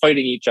capital is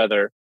fighting each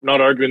other. I'm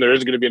not arguing there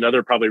is going to be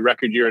another probably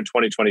record year in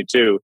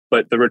 2022,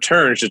 but the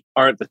returns just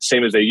aren't the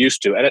same as they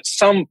used to. And at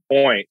some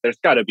point, there's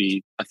got to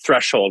be a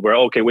threshold where,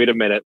 okay, wait a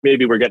minute,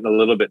 maybe we're getting a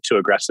little bit too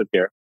aggressive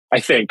here. I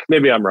think.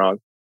 Maybe I'm wrong.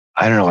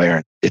 I don't know,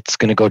 Aaron. It's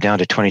going to go down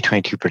to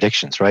 2022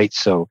 predictions, right?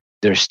 So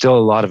there's still a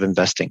lot of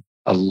investing,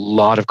 a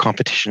lot of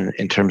competition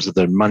in terms of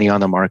the money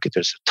on the market.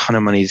 There's a ton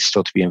of money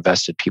still to be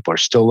invested. People are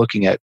still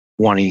looking at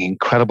wanting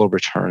incredible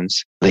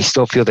returns. They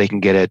still feel they can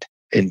get it.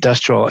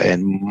 Industrial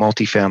and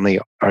multifamily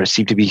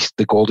seem to be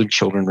the golden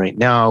children right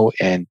now.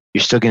 And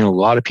you're still getting a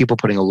lot of people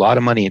putting a lot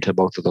of money into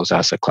both of those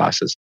asset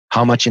classes.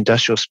 How much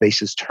industrial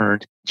space is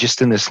turned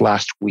just in this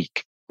last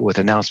week with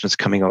announcements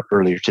coming out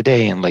earlier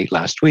today and late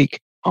last week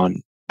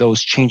on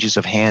those changes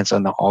of hands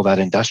on all that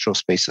industrial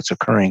space that's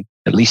occurring,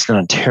 at least in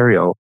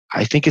Ontario.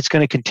 I think it's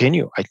going to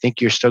continue. I think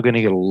you're still going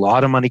to get a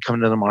lot of money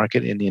coming to the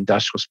market in the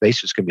industrial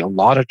space. There's going to be a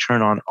lot of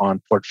turn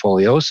on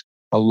portfolios,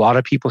 a lot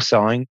of people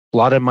selling, a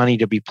lot of money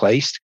to be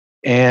placed.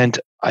 And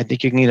I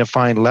think you're going to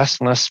find less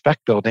and less spec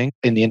building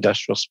in the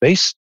industrial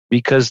space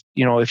because,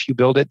 if you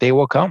build it, they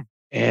will come.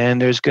 And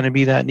there's going to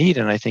be that need.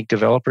 And I think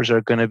developers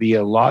are going to be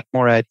a lot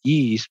more at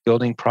ease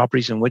building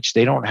properties in which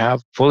they don't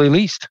have fully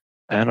leased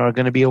and are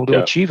going to be able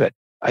to achieve it.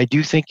 I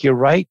do think you're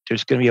right.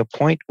 There's going to be a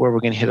point where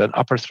we're going to hit an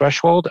upper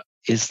threshold.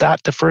 Is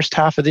that the first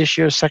half of this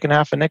year, second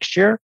half of next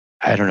year?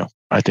 I don't know.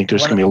 I think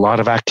there's going to be a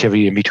lot of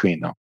activity in between,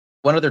 though.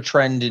 One other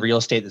trend in real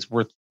estate that's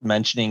worth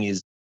mentioning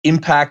is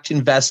impact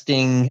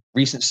investing,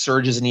 recent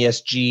surges in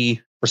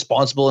ESG,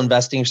 responsible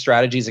investing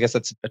strategies. I guess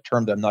that's a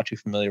term that I'm not too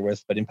familiar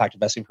with, but impact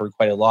investing heard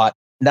quite a lot.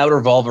 And that would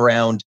revolve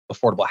around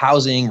affordable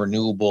housing,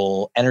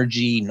 renewable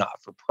energy,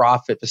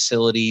 not-for-profit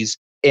facilities.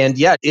 And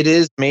yeah, it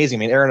is amazing. I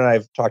mean, Aaron and I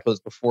have talked about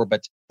this before,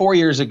 but 4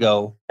 years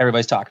ago,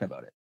 everybody's talking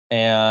about it.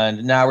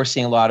 And now we're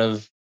seeing a lot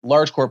of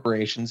large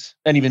corporations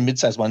and even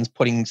mid-sized ones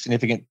putting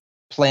significant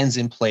plans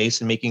in place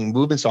and making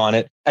movements on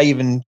it. I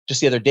even, just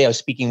the other day, I was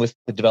speaking with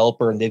the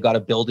developer and they've got a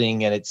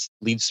building and it's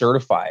LEED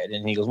certified.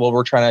 And he goes, well,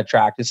 we're trying to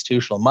attract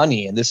institutional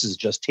money and this is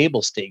just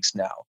table stakes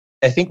now.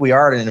 I think we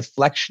are at an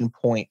inflection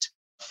point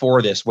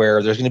for this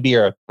where there's going to be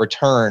a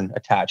return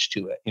attached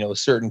to it, a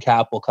certain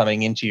capital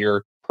coming into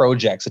your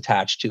projects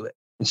attached to it.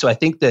 And so I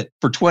think that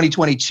for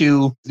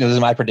 2022, this is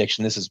my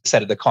prediction. This is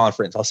said at the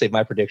conference. I'll save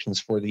my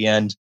predictions for the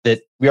end,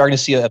 that we are going to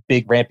see a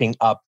big ramping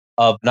up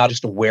of not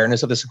just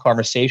awareness of this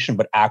conversation,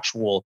 but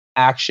actual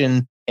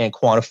action and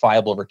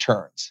quantifiable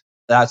returns.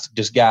 That's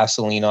just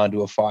gasoline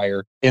onto a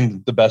fire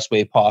in the best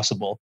way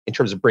possible in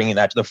terms of bringing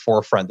that to the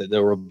forefront, that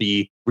there will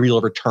be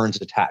real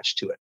returns attached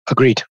to it.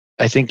 Agreed.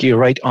 I think you're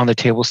right on the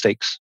table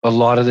stakes. A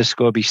lot of this is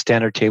going to be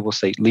standard table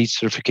stake, LEED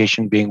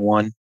certification being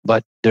one,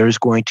 but there's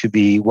going to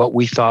be what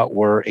we thought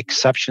were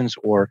exceptions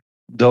or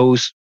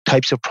those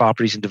types of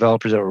properties and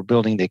developers that were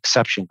building the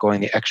exception, going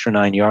the extra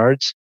 9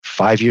 yards.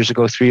 5 years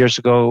ago, 3 years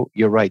ago,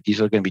 you're right. These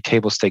are going to be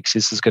table stakes.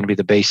 This is going to be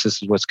the base.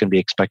 This is what's going to be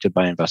expected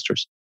by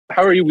investors.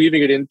 How are you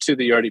weaving it into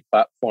the Yardi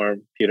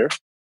platform, Peter?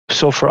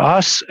 So for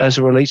us, as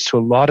it relates to a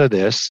lot of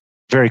this,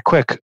 very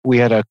quick, we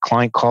had a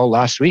client call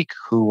last week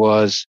who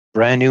was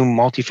brand new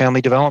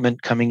multifamily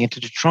development coming into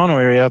the Toronto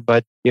area,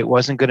 but it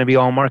wasn't going to be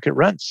all market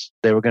rents.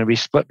 They were going to be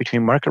split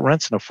between market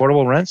rents and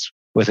affordable rents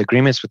with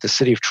agreements with the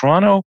City of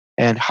Toronto.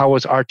 And how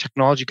was our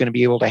technology going to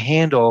be able to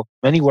handle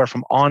anywhere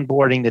from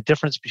onboarding the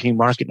difference between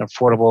market and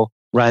affordable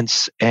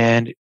rents?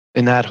 And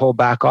in that whole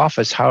back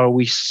office, how are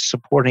we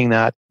supporting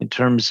that in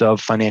terms of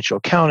financial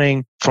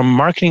accounting, from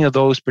marketing of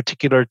those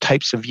particular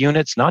types of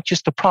units, not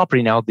just the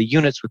property now, the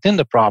units within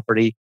the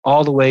property,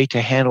 all the way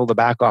to handle the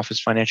back office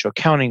financial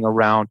accounting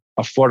around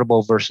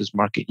affordable versus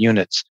market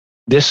units.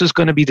 This is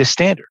going to be the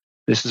standard.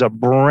 This is a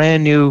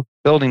brand new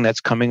building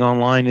that's coming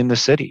online in the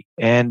city.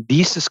 And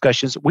these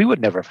discussions, we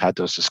would never have had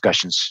those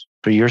discussions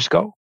 3 years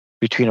ago.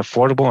 Between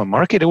affordable and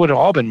market, it would have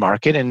all been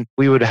market, and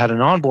we would have had an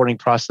onboarding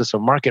process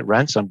of market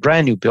rents on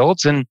brand new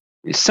builds, and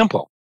it's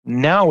simple.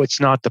 Now it's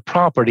not the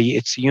property,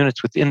 it's the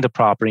units within the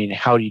property, and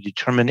how do you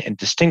determine and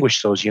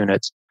distinguish those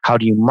units? How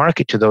do you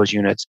market to those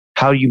units?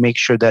 How do you make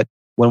sure that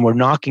when we're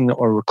knocking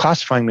or we're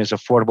classifying them as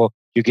affordable,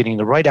 you're getting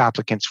the right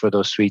applicants for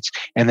those suites?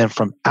 And then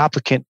from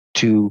applicant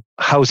to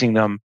housing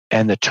them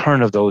and the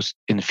turn of those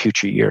in the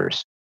future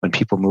years when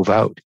people move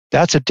out.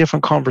 That's a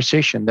different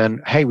conversation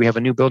than, hey, we have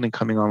a new building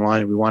coming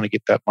online and we want to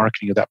get that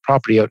marketing of that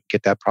property out and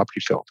get that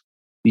property filled.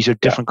 These are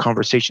different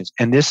conversations.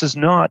 And this is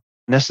not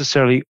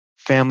necessarily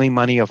family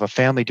money of a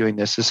family doing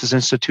this. This is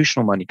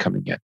institutional money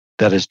coming in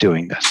that is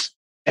doing this.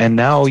 And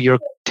now your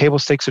table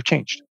stakes have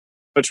changed.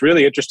 What's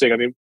really interesting, I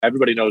mean,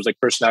 everybody knows like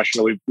First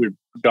National, we're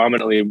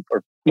predominantly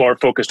or more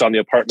focused on the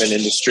apartment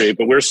industry,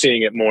 but we're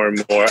seeing it more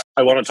and more.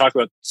 I want to talk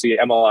about the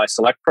MLI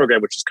Select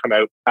program, which has come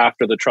out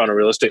after the Toronto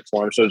Real Estate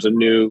Forum. So it's a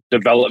new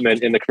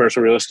development in the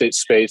commercial real estate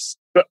space.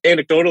 But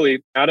anecdotally,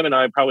 Adam and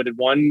I probably did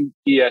one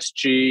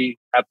ESG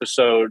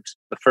episode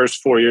the first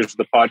 4 years of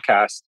the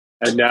podcast.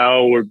 And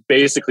now we're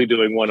basically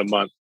doing one a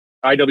month.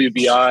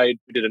 IWBI,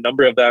 we did a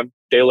number of them.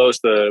 Delos,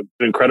 the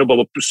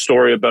incredible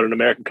story about an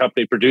American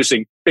company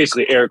producing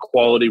basically air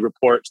quality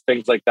reports,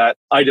 things like that.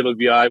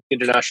 IWBI,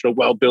 International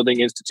Well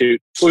Building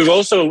Institute. We've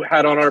also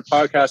had on our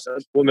podcast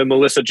a woman,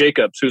 Melissa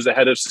Jacobs, who's the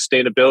head of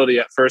sustainability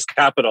at First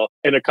Capital.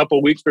 In a couple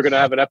of weeks, we're going to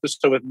have an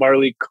episode with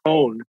Marley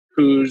Cohn,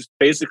 who's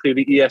basically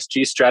the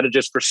ESG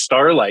strategist for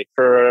Starlight,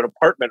 for an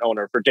apartment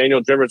owner, for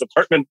Daniel Drimmer's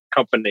apartment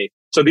company.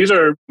 So these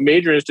are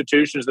major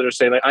institutions that are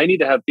saying, like, I need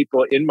to have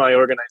people in my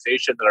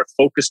organization that are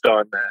focused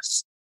on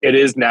this. It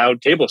is now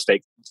table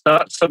stakes. It's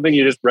not something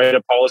you just write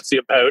a policy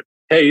about.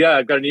 Hey, yeah,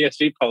 I've got an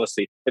ESG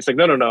policy. It's like,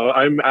 no.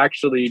 I'm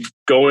actually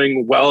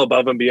going well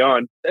above and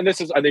beyond. And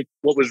this is, I think,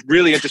 what was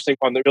really interesting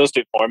on the real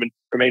estate forum and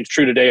remains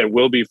true today and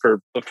will be for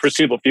the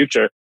foreseeable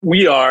future.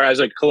 We are, as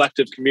a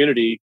collective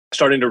community,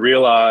 starting to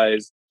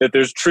realize that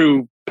there's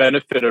true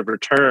benefit of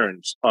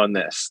returns on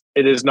this.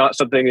 It is not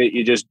something that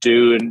you just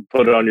do and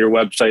put it on your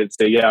website and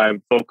say, yeah,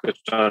 I'm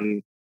focused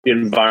on the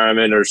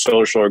environment or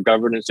social or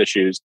governance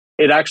issues.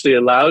 It actually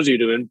allows you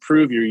to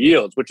improve your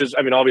yields, which is,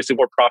 I mean, obviously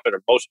for-profit,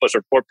 or most of us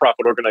are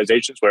for-profit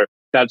organizations where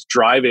that's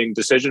driving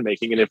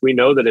decision-making. And if we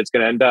know that it's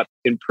going to end up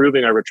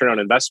improving our return on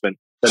investment,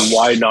 then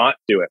why not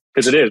do it?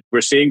 Because it is.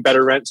 We're seeing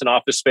better rents in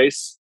office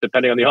space,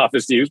 depending on the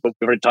office use, but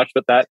we've already touched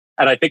about that.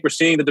 And I think we're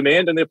seeing the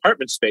demand in the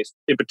apartment space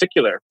in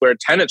particular, where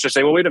tenants are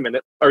saying, well, wait a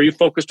minute, are you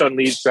focused on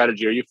lead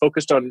strategy? Are you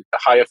focused on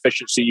high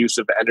efficiency use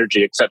of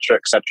energy, et cetera,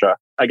 et cetera?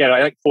 Again,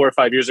 I think 4 or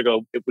 5 years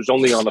ago, it was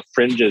only on the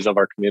fringes of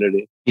our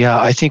community.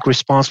 Yeah, I think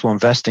responsible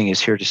investing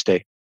is here to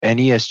stay. And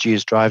ESG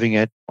is driving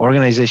it.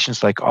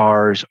 Organizations like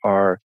ours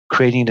are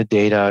creating the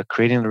data,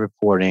 creating the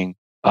reporting,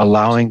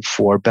 allowing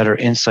for better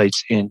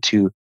insights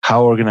into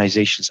how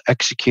organizations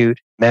execute,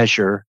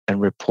 measure,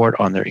 and report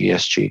on their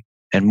ESG.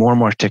 And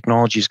more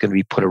technology is going to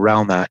be put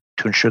around that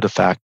to ensure the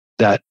fact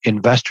that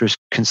investors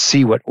can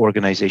see what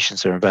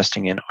organizations they're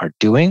investing in are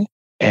doing.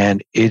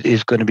 And it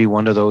is going to be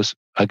one of those,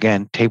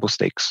 again, table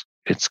stakes.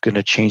 It's going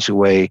to change the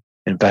way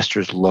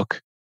investors look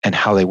and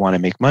how they want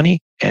to make money.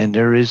 And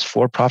there is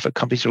for-profit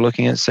companies are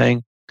looking at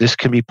saying, this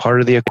can be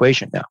part of the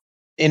equation now.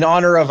 In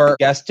honor of our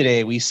guest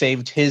today, we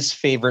saved his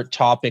favorite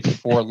topic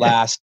for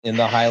last in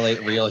the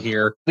highlight reel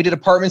here. We did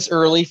apartments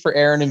early for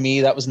Aaron and me.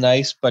 That was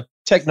nice. But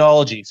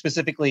technology,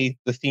 specifically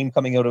the theme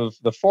coming out of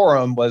the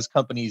forum was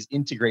companies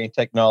integrating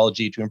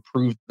technology to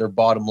improve their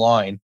bottom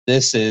line.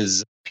 This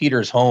is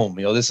Peter's home.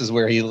 This is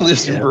where he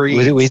lives and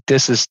breathes.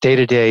 This is day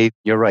to day.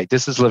 You're right.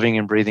 This is living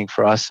and breathing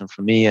for us and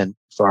for me and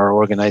for our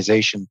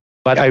organization.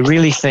 But I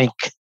really think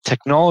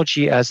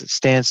technology as it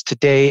stands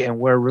today and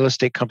where real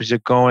estate companies are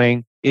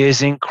going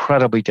is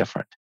incredibly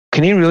different.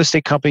 Canadian real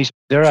estate companies,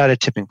 they're at a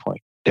tipping point.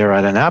 They're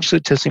at an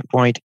absolute tipping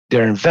point.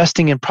 They're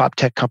investing in prop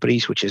tech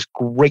companies, which is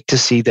great to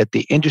see that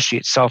the industry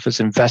itself is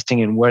investing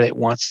in where it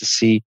wants to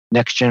see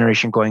next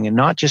generation going and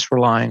not just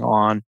relying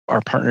on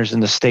our partners in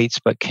the States,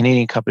 but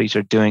Canadian companies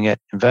are doing it,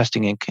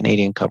 investing in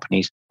Canadian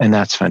companies, and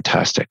that's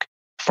fantastic.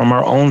 From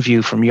our own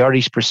view, from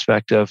Yardy's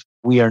perspective,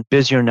 we are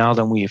busier now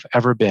than we have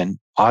ever been,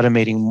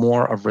 automating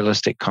more of real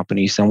estate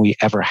companies than we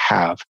ever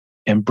have,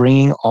 and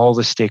bringing all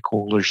the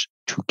stakeholders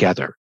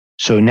together.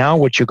 So now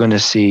what you're going to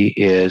see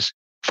is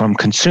from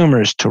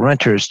consumers to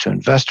renters to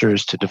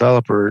investors to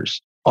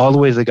developers, all the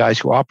way to the guys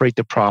who operate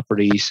the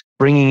properties,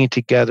 bringing it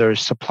together,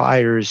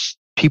 suppliers,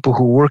 people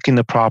who work in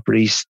the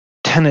properties,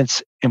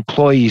 tenants,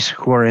 employees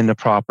who are in the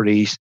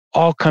properties,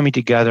 all coming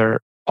together,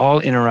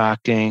 all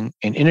interacting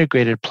in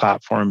integrated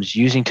platforms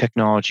using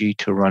technology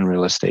to run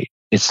real estate.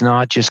 It's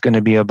not just going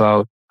to be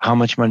about how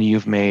much money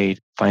you've made,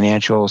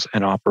 financials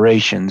and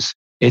operations.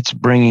 It's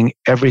bringing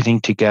everything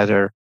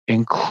together,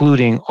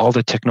 including all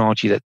the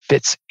technology that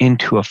fits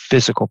into a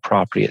physical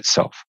property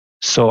itself.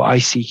 So I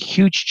see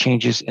huge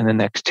changes in the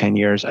next 10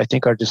 years. I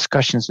think our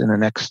discussions in the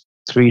next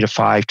 3 to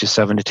 5 to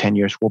 7 to 10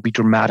 years will be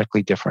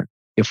dramatically different.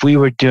 If we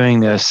were doing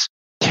this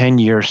 10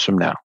 years from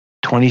now,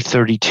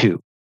 2032,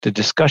 the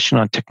discussion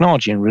on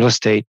technology and real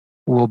estate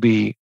will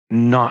be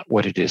not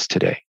what it is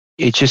today.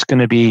 It's just going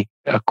to be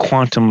a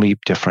quantum leap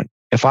different.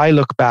 If I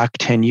look back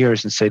 10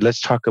 years and say,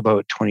 let's talk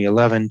about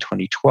 2011,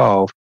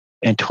 2012,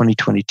 and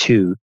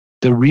 2022,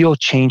 the real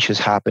change has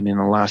happened in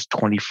the last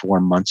 24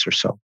 months or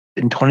so.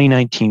 In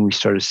 2019, we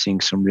started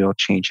seeing some real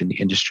change in the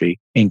industry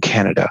in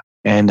Canada,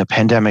 and the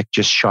pandemic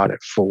just shot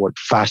it forward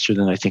faster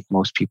than I think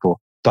most people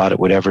thought it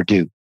would ever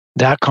do.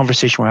 That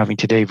conversation we're having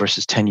today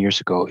versus 10 years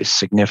ago is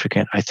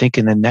significant. I think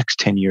in the next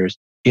 10 years,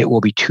 it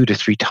will be 2 to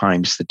 3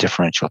 times the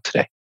differential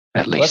today,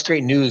 at least. Well, that's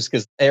great news,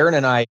 because Aaron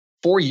and I,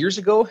 4 years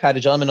ago, had a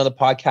gentleman on the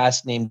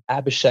podcast named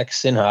Abhishek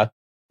Sinha.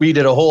 We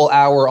did a whole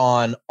hour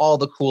on all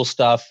the cool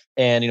stuff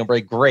and,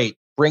 great,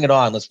 bring it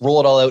on. Let's roll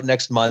it all out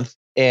next month.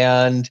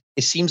 And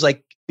it seems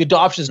like the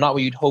adoption is not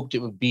what you'd hoped it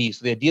would be.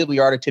 So the idea that we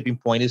are at a tipping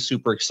point is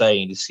super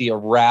exciting to see a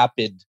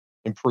rapid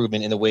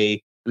improvement in the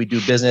way we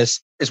do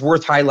business. It's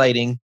worth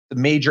highlighting the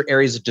major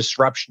areas of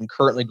disruption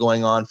currently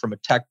going on from a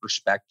tech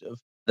perspective.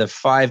 The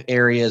 5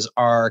 areas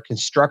are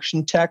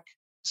construction tech,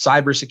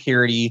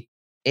 cybersecurity,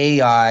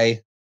 AI,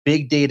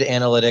 big data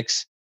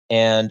analytics,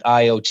 and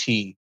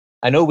IoT.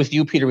 I know with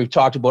you, Peter, we've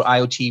talked about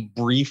IoT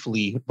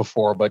briefly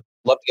before, but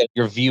I'd love to get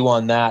your view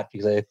on that,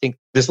 because I think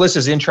this list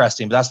is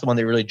interesting, but that's the one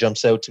that really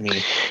jumps out to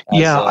me.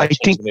 I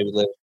think,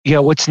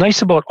 what's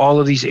nice about all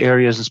of these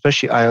areas,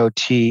 especially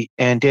IoT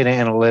and data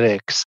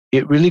analytics,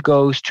 it really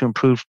goes to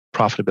improve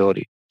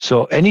profitability.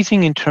 So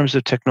anything in terms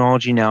of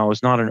technology now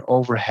is not an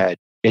overhead.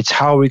 It's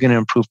how are we going to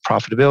improve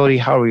profitability?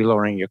 How are we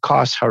lowering your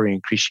costs? How are we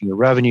increasing your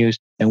revenues?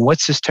 And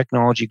what's this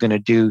technology going to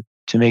do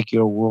to make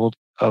your world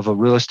of a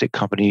real estate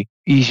company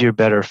easier,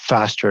 better,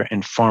 faster,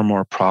 and far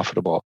more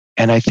profitable?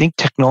 And I think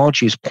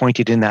technology is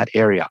pointed in that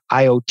area.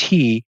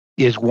 IoT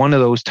is one of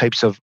those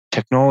types of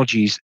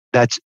technologies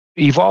that's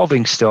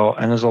evolving still,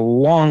 and there's a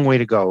long way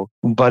to go,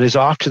 but is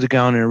off to the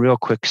ground in a real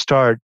quick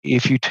start.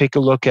 If you take a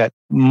look at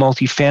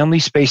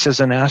multifamily space as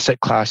an asset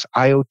class,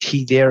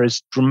 IoT there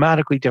is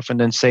dramatically different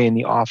than, say, in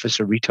the office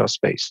or retail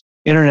space.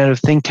 Internet of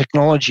Things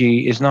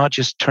technology is not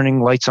just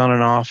turning lights on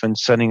and off and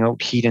setting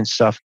out heat and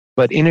stuff,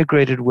 but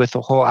integrated with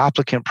the whole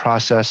applicant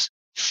process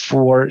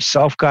for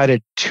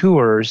self-guided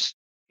tours,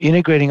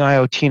 integrating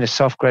IoT in a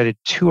self-guided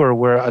tour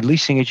where a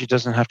leasing agent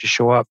doesn't have to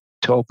show up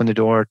to open the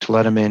door, to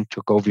let them in,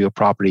 to go view a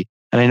property.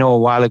 And I know a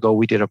while ago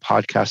we did a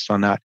podcast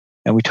on that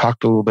and we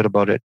talked a little bit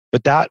about it.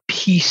 But that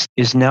piece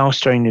is now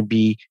starting to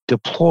be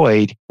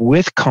deployed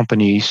with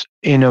companies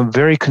in a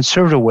very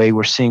conservative way.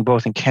 We're seeing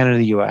both in Canada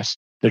and the US.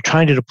 They're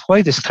trying to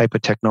deploy this type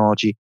of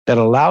technology that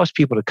allows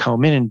people to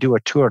come in and do a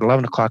tour at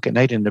 11 o'clock at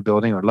night in the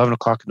building or 11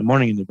 o'clock in the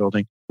morning in the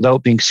building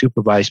without being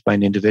supervised by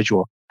an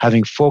individual,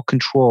 having full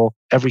control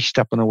every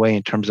step on the way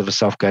in terms of a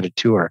self-guided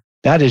tour.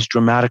 That is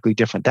dramatically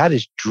different. That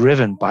is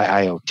driven by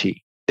IoT.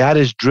 That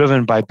is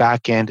driven by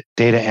back-end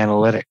data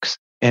analytics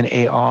and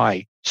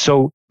AI.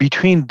 So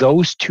between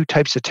those two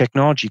types of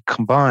technology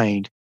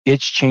combined,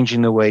 it's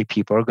changing the way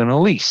people are going to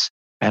lease.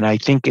 And I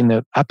think in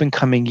the up and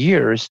coming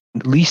years,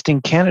 at least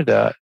in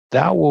Canada,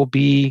 that will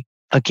be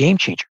a game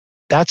changer.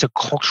 That's a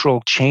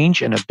cultural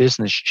change and a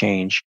business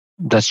change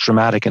that's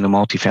dramatic in the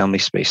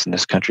multifamily space in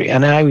this country.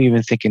 And I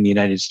even think in the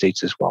United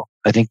States as well.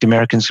 I think the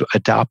Americans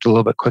adopt a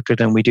little bit quicker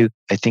than we do.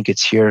 I think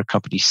it's here.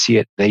 Companies see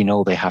it. They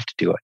know they have to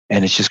do it.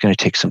 And it's just going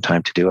to take some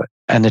time to do it.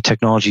 And the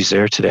technology is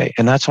there today.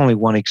 And that's only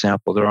one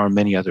example. There are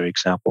many other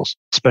examples,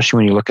 especially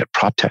when you look at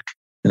PropTech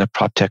in the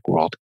PropTech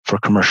world for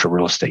commercial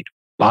real estate.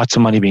 Lots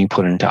of money being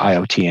put into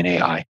IoT and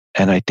AI.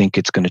 And I think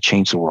it's going to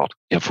change the world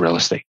of real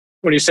estate.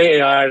 When you say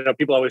AI, I know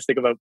people always think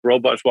about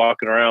robots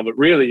walking around, but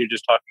really you're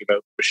just talking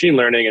about machine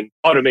learning and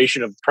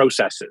automation of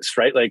processes,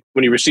 right? Like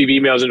when you receive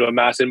emails into a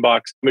mass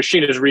inbox, the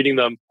machine is reading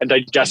them and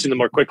digesting them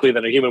more quickly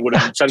than a human would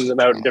have, sending them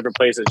out in different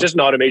places. Just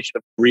an automation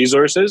of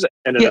resources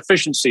and an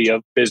efficiency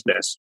of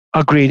business.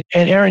 Agreed.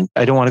 And Aaron,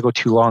 I don't want to go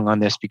too long on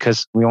this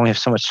because we only have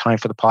so much time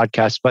for the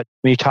podcast, but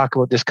when you talk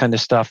about this kind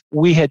of stuff,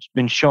 we had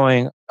been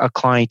showing a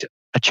client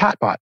a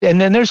chatbot.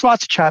 And then there's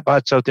lots of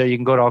chatbots out there. You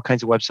can go to all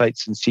kinds of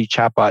websites and see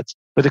chatbots.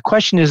 But the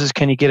question is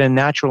can you get a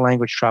natural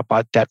language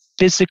chatbot that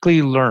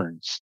physically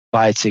learns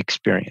by its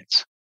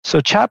experience? So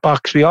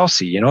chatbots we all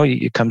see,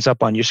 it comes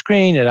up on your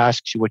screen. It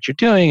asks you what you're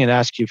doing. It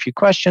asks you a few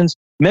questions.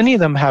 Many of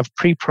them have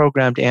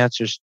pre-programmed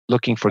answers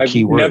looking for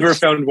keywords. I've never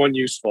found one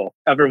useful.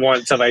 Ever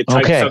once have I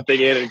typed something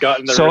in and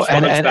gotten the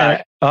response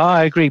back.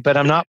 I agree, but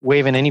I'm not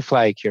waving any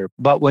flag here.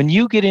 But when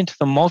you get into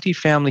the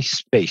multifamily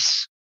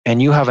space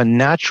and you have a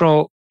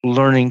natural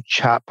learning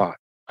chatbot,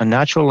 a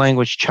natural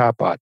language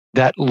chatbot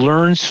that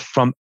learns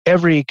from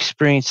every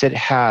experience it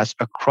has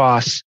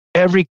across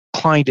every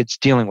client it's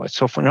dealing with.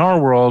 So in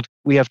our world,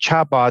 we have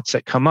chatbots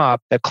that come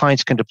up that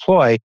clients can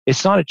deploy.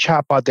 It's not a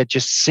chatbot that's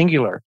just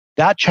singular.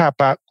 That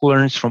chatbot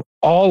learns from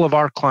all of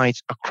our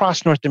clients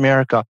across North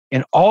America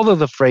and all of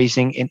the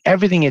phrasing and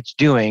everything it's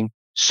doing.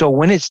 So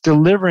when it's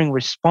delivering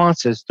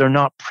responses, they're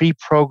not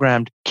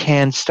pre-programmed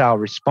canned style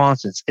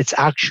responses. It's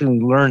actually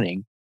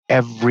learning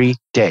every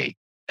day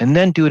and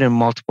then do it in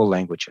multiple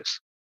languages.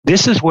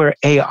 This is where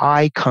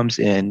AI comes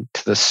in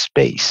to the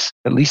space,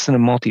 at least in the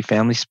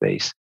multifamily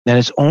space. And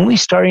it's only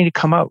starting to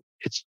come out.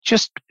 It's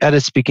just at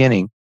its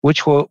beginning,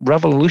 which will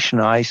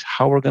revolutionize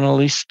how we're going to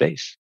lease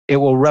space. It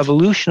will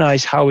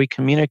revolutionize how we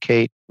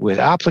communicate with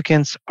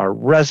applicants, our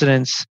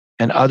residents,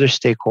 and other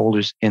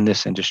stakeholders in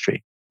this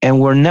industry. And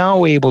we're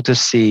now able to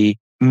see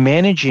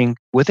managing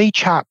with a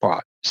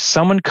chatbot,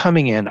 someone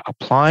coming in,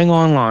 applying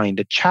online,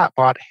 the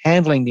chatbot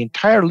handling the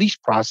entire lease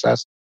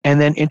process, and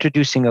then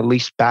introducing a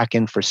lease back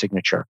in for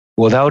signature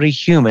without a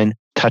human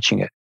touching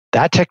it.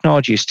 That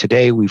technology is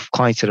today, we've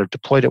clients that have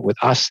deployed it with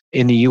us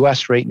in the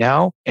US right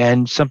now,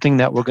 and something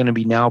that we're going to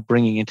be now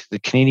bringing into the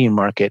Canadian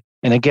market.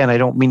 And again, I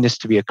don't mean this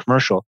to be a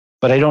commercial,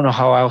 but I don't know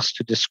how else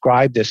to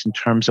describe this in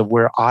terms of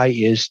where I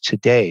is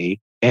today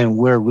and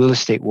where real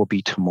estate will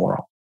be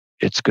tomorrow.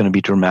 It's going to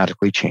be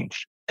dramatically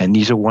changed. And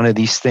these are one of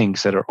these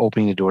things that are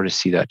opening the door to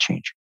see that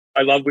change.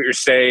 I love what you're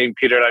saying,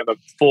 Peter, and I'm a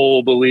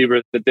full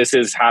believer that this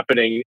is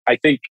happening. I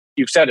think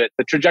you've said it.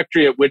 The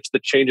trajectory at which the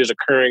change is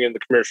occurring in the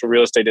commercial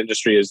real estate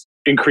industry is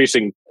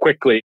increasing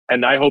quickly.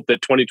 And I hope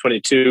that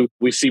 2022,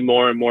 we see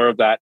more and more of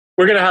that.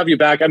 We're going to have you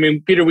back. I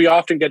mean, Peter, we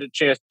often get a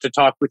chance to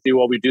talk with you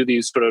while we do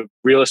these sort of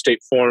real estate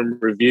forum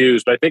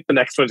reviews. But I think the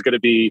next one's going to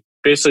be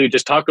basically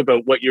just talk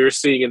about what you're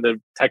seeing in the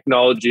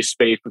technology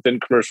space within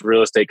commercial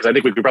real estate. Because I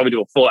think we could probably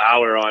do a full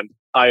hour on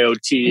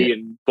IoT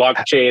and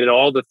blockchain and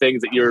all the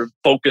things that you're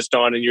focused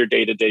on in your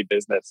day-to-day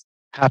business.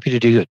 Happy to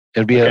do it.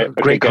 It'll be a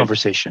great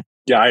conversation.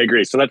 Yeah, I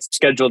agree. So let's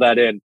schedule that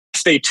in.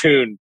 Stay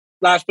tuned.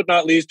 Last but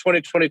not least,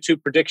 2022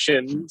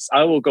 predictions.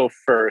 I will go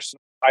first.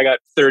 I got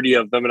 30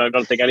 of them, and I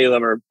don't think any of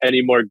them are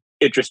any more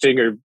interesting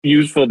or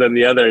useful than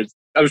the others.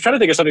 I was trying to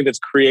think of something that's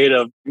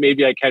creative.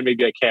 Maybe I can,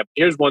 maybe I can't.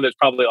 Here's one that's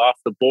probably off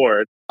the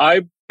board.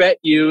 I bet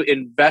you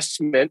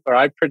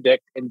I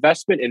predict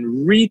investment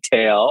in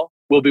retail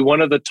will be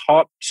one of the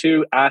top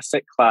 2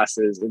 asset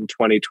classes in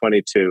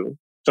 2022.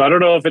 So I don't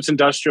know if it's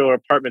industrial or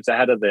apartments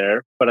ahead of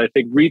there, but I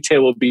think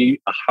retail will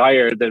be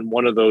higher than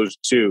one of those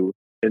 2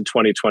 in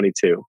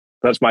 2022.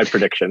 That's my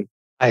prediction.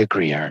 I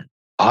agree, Aaron.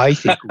 I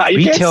think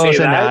retail is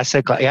an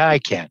asset class. Yeah, I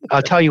can.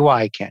 I'll tell you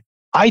why I can.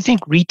 I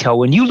think retail,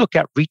 when you look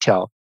at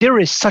retail, there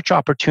is such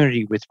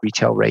opportunity with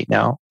retail right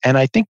now. And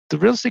I think the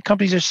real estate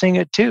companies are seeing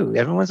it too.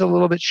 Everyone's a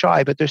little bit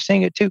shy, but they're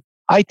seeing it too.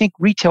 I think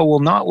retail will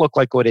not look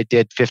like what it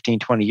did 15,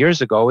 20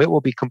 years ago. It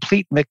will be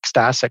complete mixed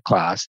asset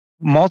class,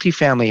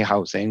 multifamily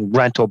housing,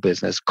 rental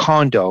business,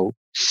 condo,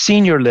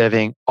 senior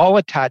living, all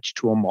attached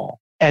to a mall.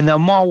 And the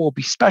mall will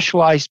be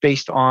specialized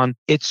based on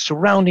its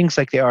surroundings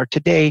like they are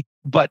today.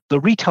 But the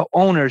retail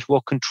owners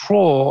will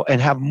control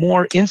and have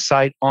more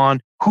insight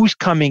on who's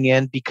coming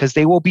in because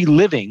they will be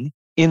living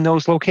in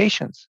those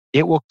locations.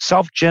 It will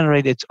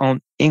self-generate its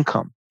own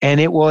income, and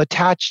it will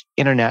attach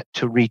internet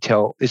to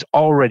retail is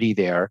already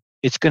there.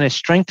 It's going to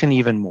strengthen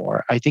even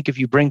more. I think if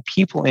you bring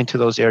people into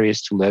those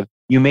areas to live,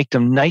 you make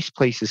them nice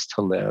places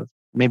to live.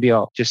 Maybe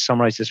I'll just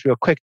summarize this real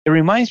quick. It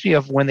reminds me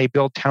of when they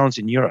built towns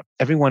in Europe.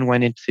 Everyone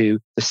went into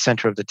the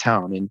center of the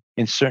town. And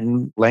in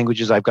certain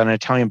languages, I've got an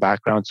Italian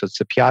background, so it's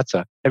the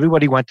piazza.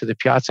 Everybody went to the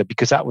piazza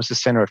because that was the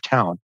center of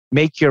town.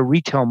 Make your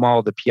retail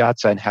mall the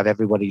piazza and have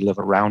everybody live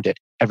around it.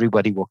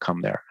 Everybody will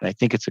come there. And I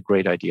think it's a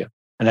great idea.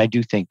 And I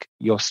do think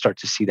you'll start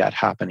to see that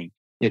happening.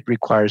 It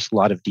requires a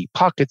lot of deep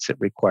pockets. It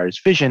requires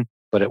vision,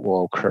 but it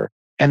will occur.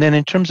 And then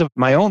in terms of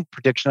my own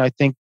prediction, I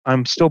think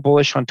I'm still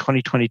bullish on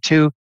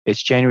 2022.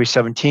 It's January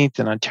 17th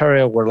in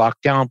Ontario. We're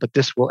locked down, but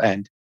this will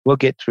end. We'll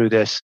get through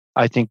this.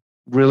 I think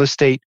real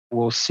estate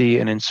will see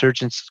an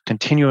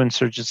continual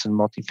insurgence in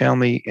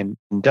multifamily and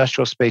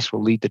industrial space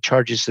will lead the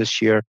charges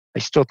this year. I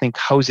still think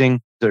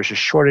housing, there's a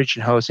shortage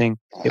in housing.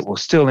 It will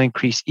still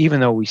increase, even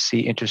though we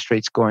see interest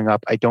rates going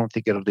up. I don't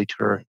think it'll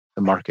deter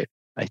the market.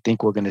 I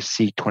think we're going to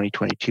see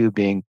 2022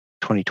 being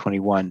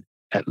 2021,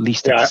 at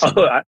least.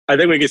 Yeah, I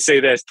think we could say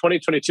this.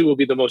 2022 will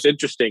be the most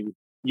interesting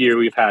year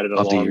we've had in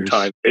a long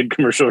time in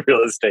commercial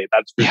real estate.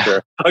 That's for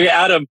sure. Okay,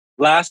 Adam,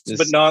 last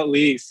but not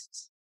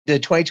least. The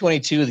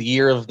 2022, the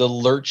year of the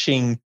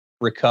lurching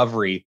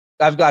recovery.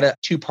 I've got a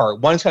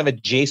 2-part. One's kind of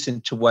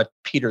adjacent to what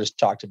Peter's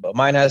talked about.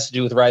 Mine has to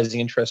do with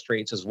rising interest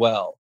rates as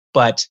well.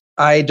 But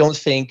I don't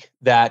think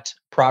that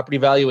property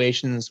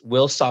valuations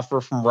will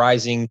suffer from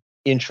rising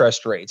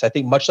interest rates. I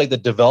think much like the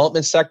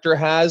development sector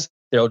has,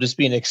 there will just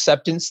be an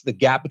acceptance. The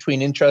gap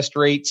between interest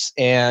rates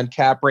and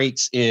cap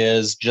rates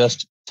is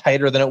just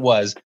tighter than it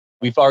was.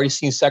 We've already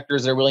seen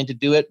sectors that are willing to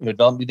do it.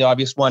 Development be the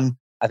obvious one.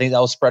 I think that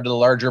will spread to the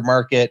larger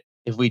market.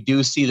 If we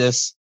do see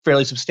this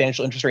fairly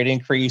substantial interest rate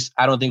increase,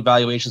 I don't think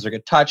valuations are going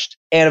to get touched.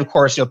 And of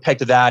course, pegged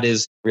to that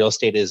is real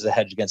estate is a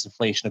hedge against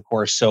inflation, of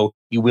course. So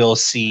you will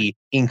see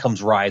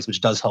incomes rise,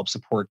 which does help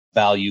support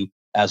value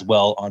as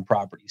well on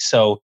property.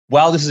 So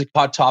while this is a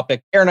hot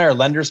topic, Aaron and I are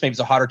lenders. Maybe it's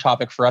a hotter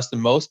topic for us than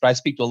most, but I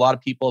speak to a lot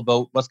of people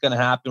about what's going to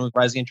happen with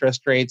rising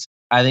interest rates.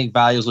 I think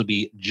values will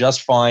be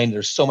just fine.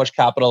 There's so much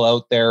capital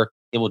out there.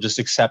 It will just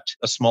accept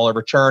a smaller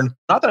return.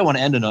 Not that I want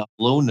to end on a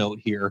low note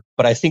here,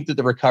 but I think that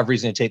the recovery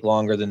is going to take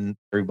longer than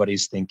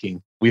everybody's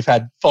thinking. We've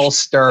had false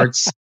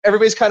starts.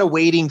 Everybody's kind of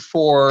waiting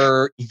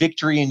for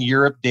Victory in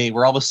Europe Day,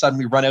 where all of a sudden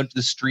we run out to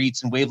the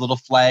streets and wave little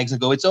flags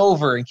and go, it's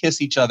over, and kiss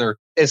each other.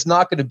 It's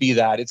not going to be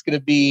that. It's going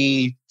to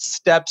be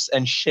steps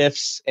and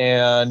shifts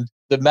and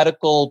the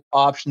medical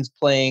options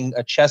playing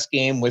a chess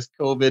game with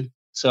COVID.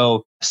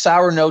 So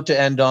sour note to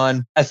end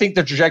on. I think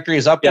the trajectory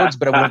is upwards,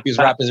 but it won't be as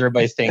rapid as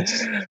everybody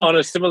thinks. On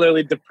a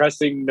similarly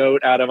depressing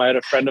note, Adam, I had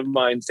a friend of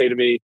mine say to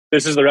me,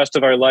 this is the rest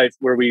of our life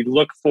where we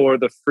look for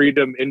the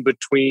freedom in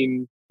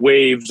between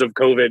waves of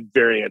COVID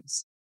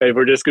variants. And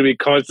we're just going to be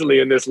constantly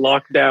in this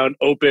lockdown,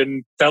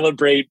 open,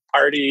 celebrate,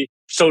 party,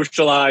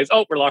 socialize.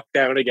 Oh, we're locked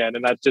down again.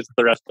 And that's just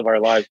the rest of our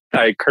lives.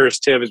 I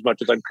cursed him as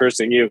much as I'm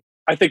cursing you.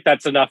 I think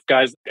that's enough,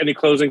 guys. Any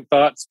closing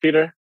thoughts,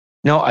 Peter?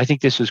 No, I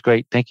think this was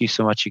great. Thank you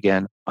so much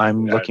again.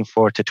 I'm looking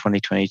forward to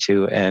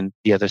 2022 and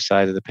the other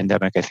side of the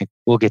pandemic. I think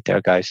we'll get there,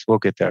 guys. We'll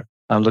get there.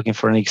 I'm looking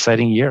for an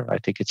exciting year. I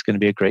think it's going to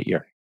be a great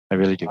year. I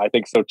really do. I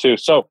think so too.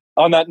 So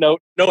on that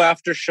note, no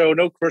after show,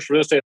 no commercial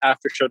real estate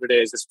after show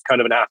today. This is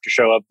kind of an after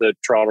show of the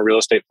Toronto Real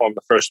Estate Forum in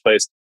the first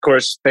place. Of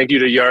course, thank you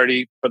to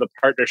Yardi for the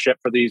partnership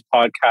for these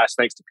podcasts.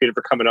 Thanks to Peter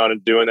for coming on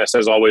and doing this.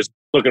 As always,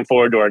 looking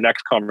forward to our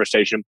next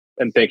conversation.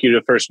 And thank you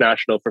to First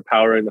National for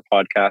powering the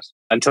podcast.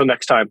 Until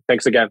next time,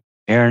 thanks again.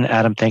 Aaron,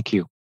 Adam, thank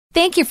you.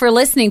 Thank you for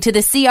listening to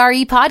the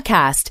CRE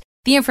podcast.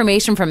 The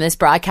information from this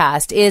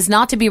broadcast is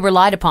not to be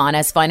relied upon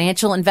as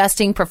financial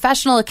investing,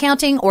 professional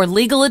accounting, or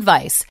legal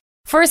advice.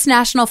 First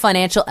National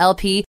Financial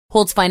LP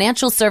holds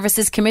Financial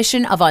Services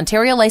Commission of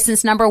Ontario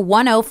license number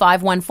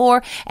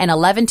 10514 and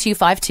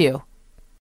 11252.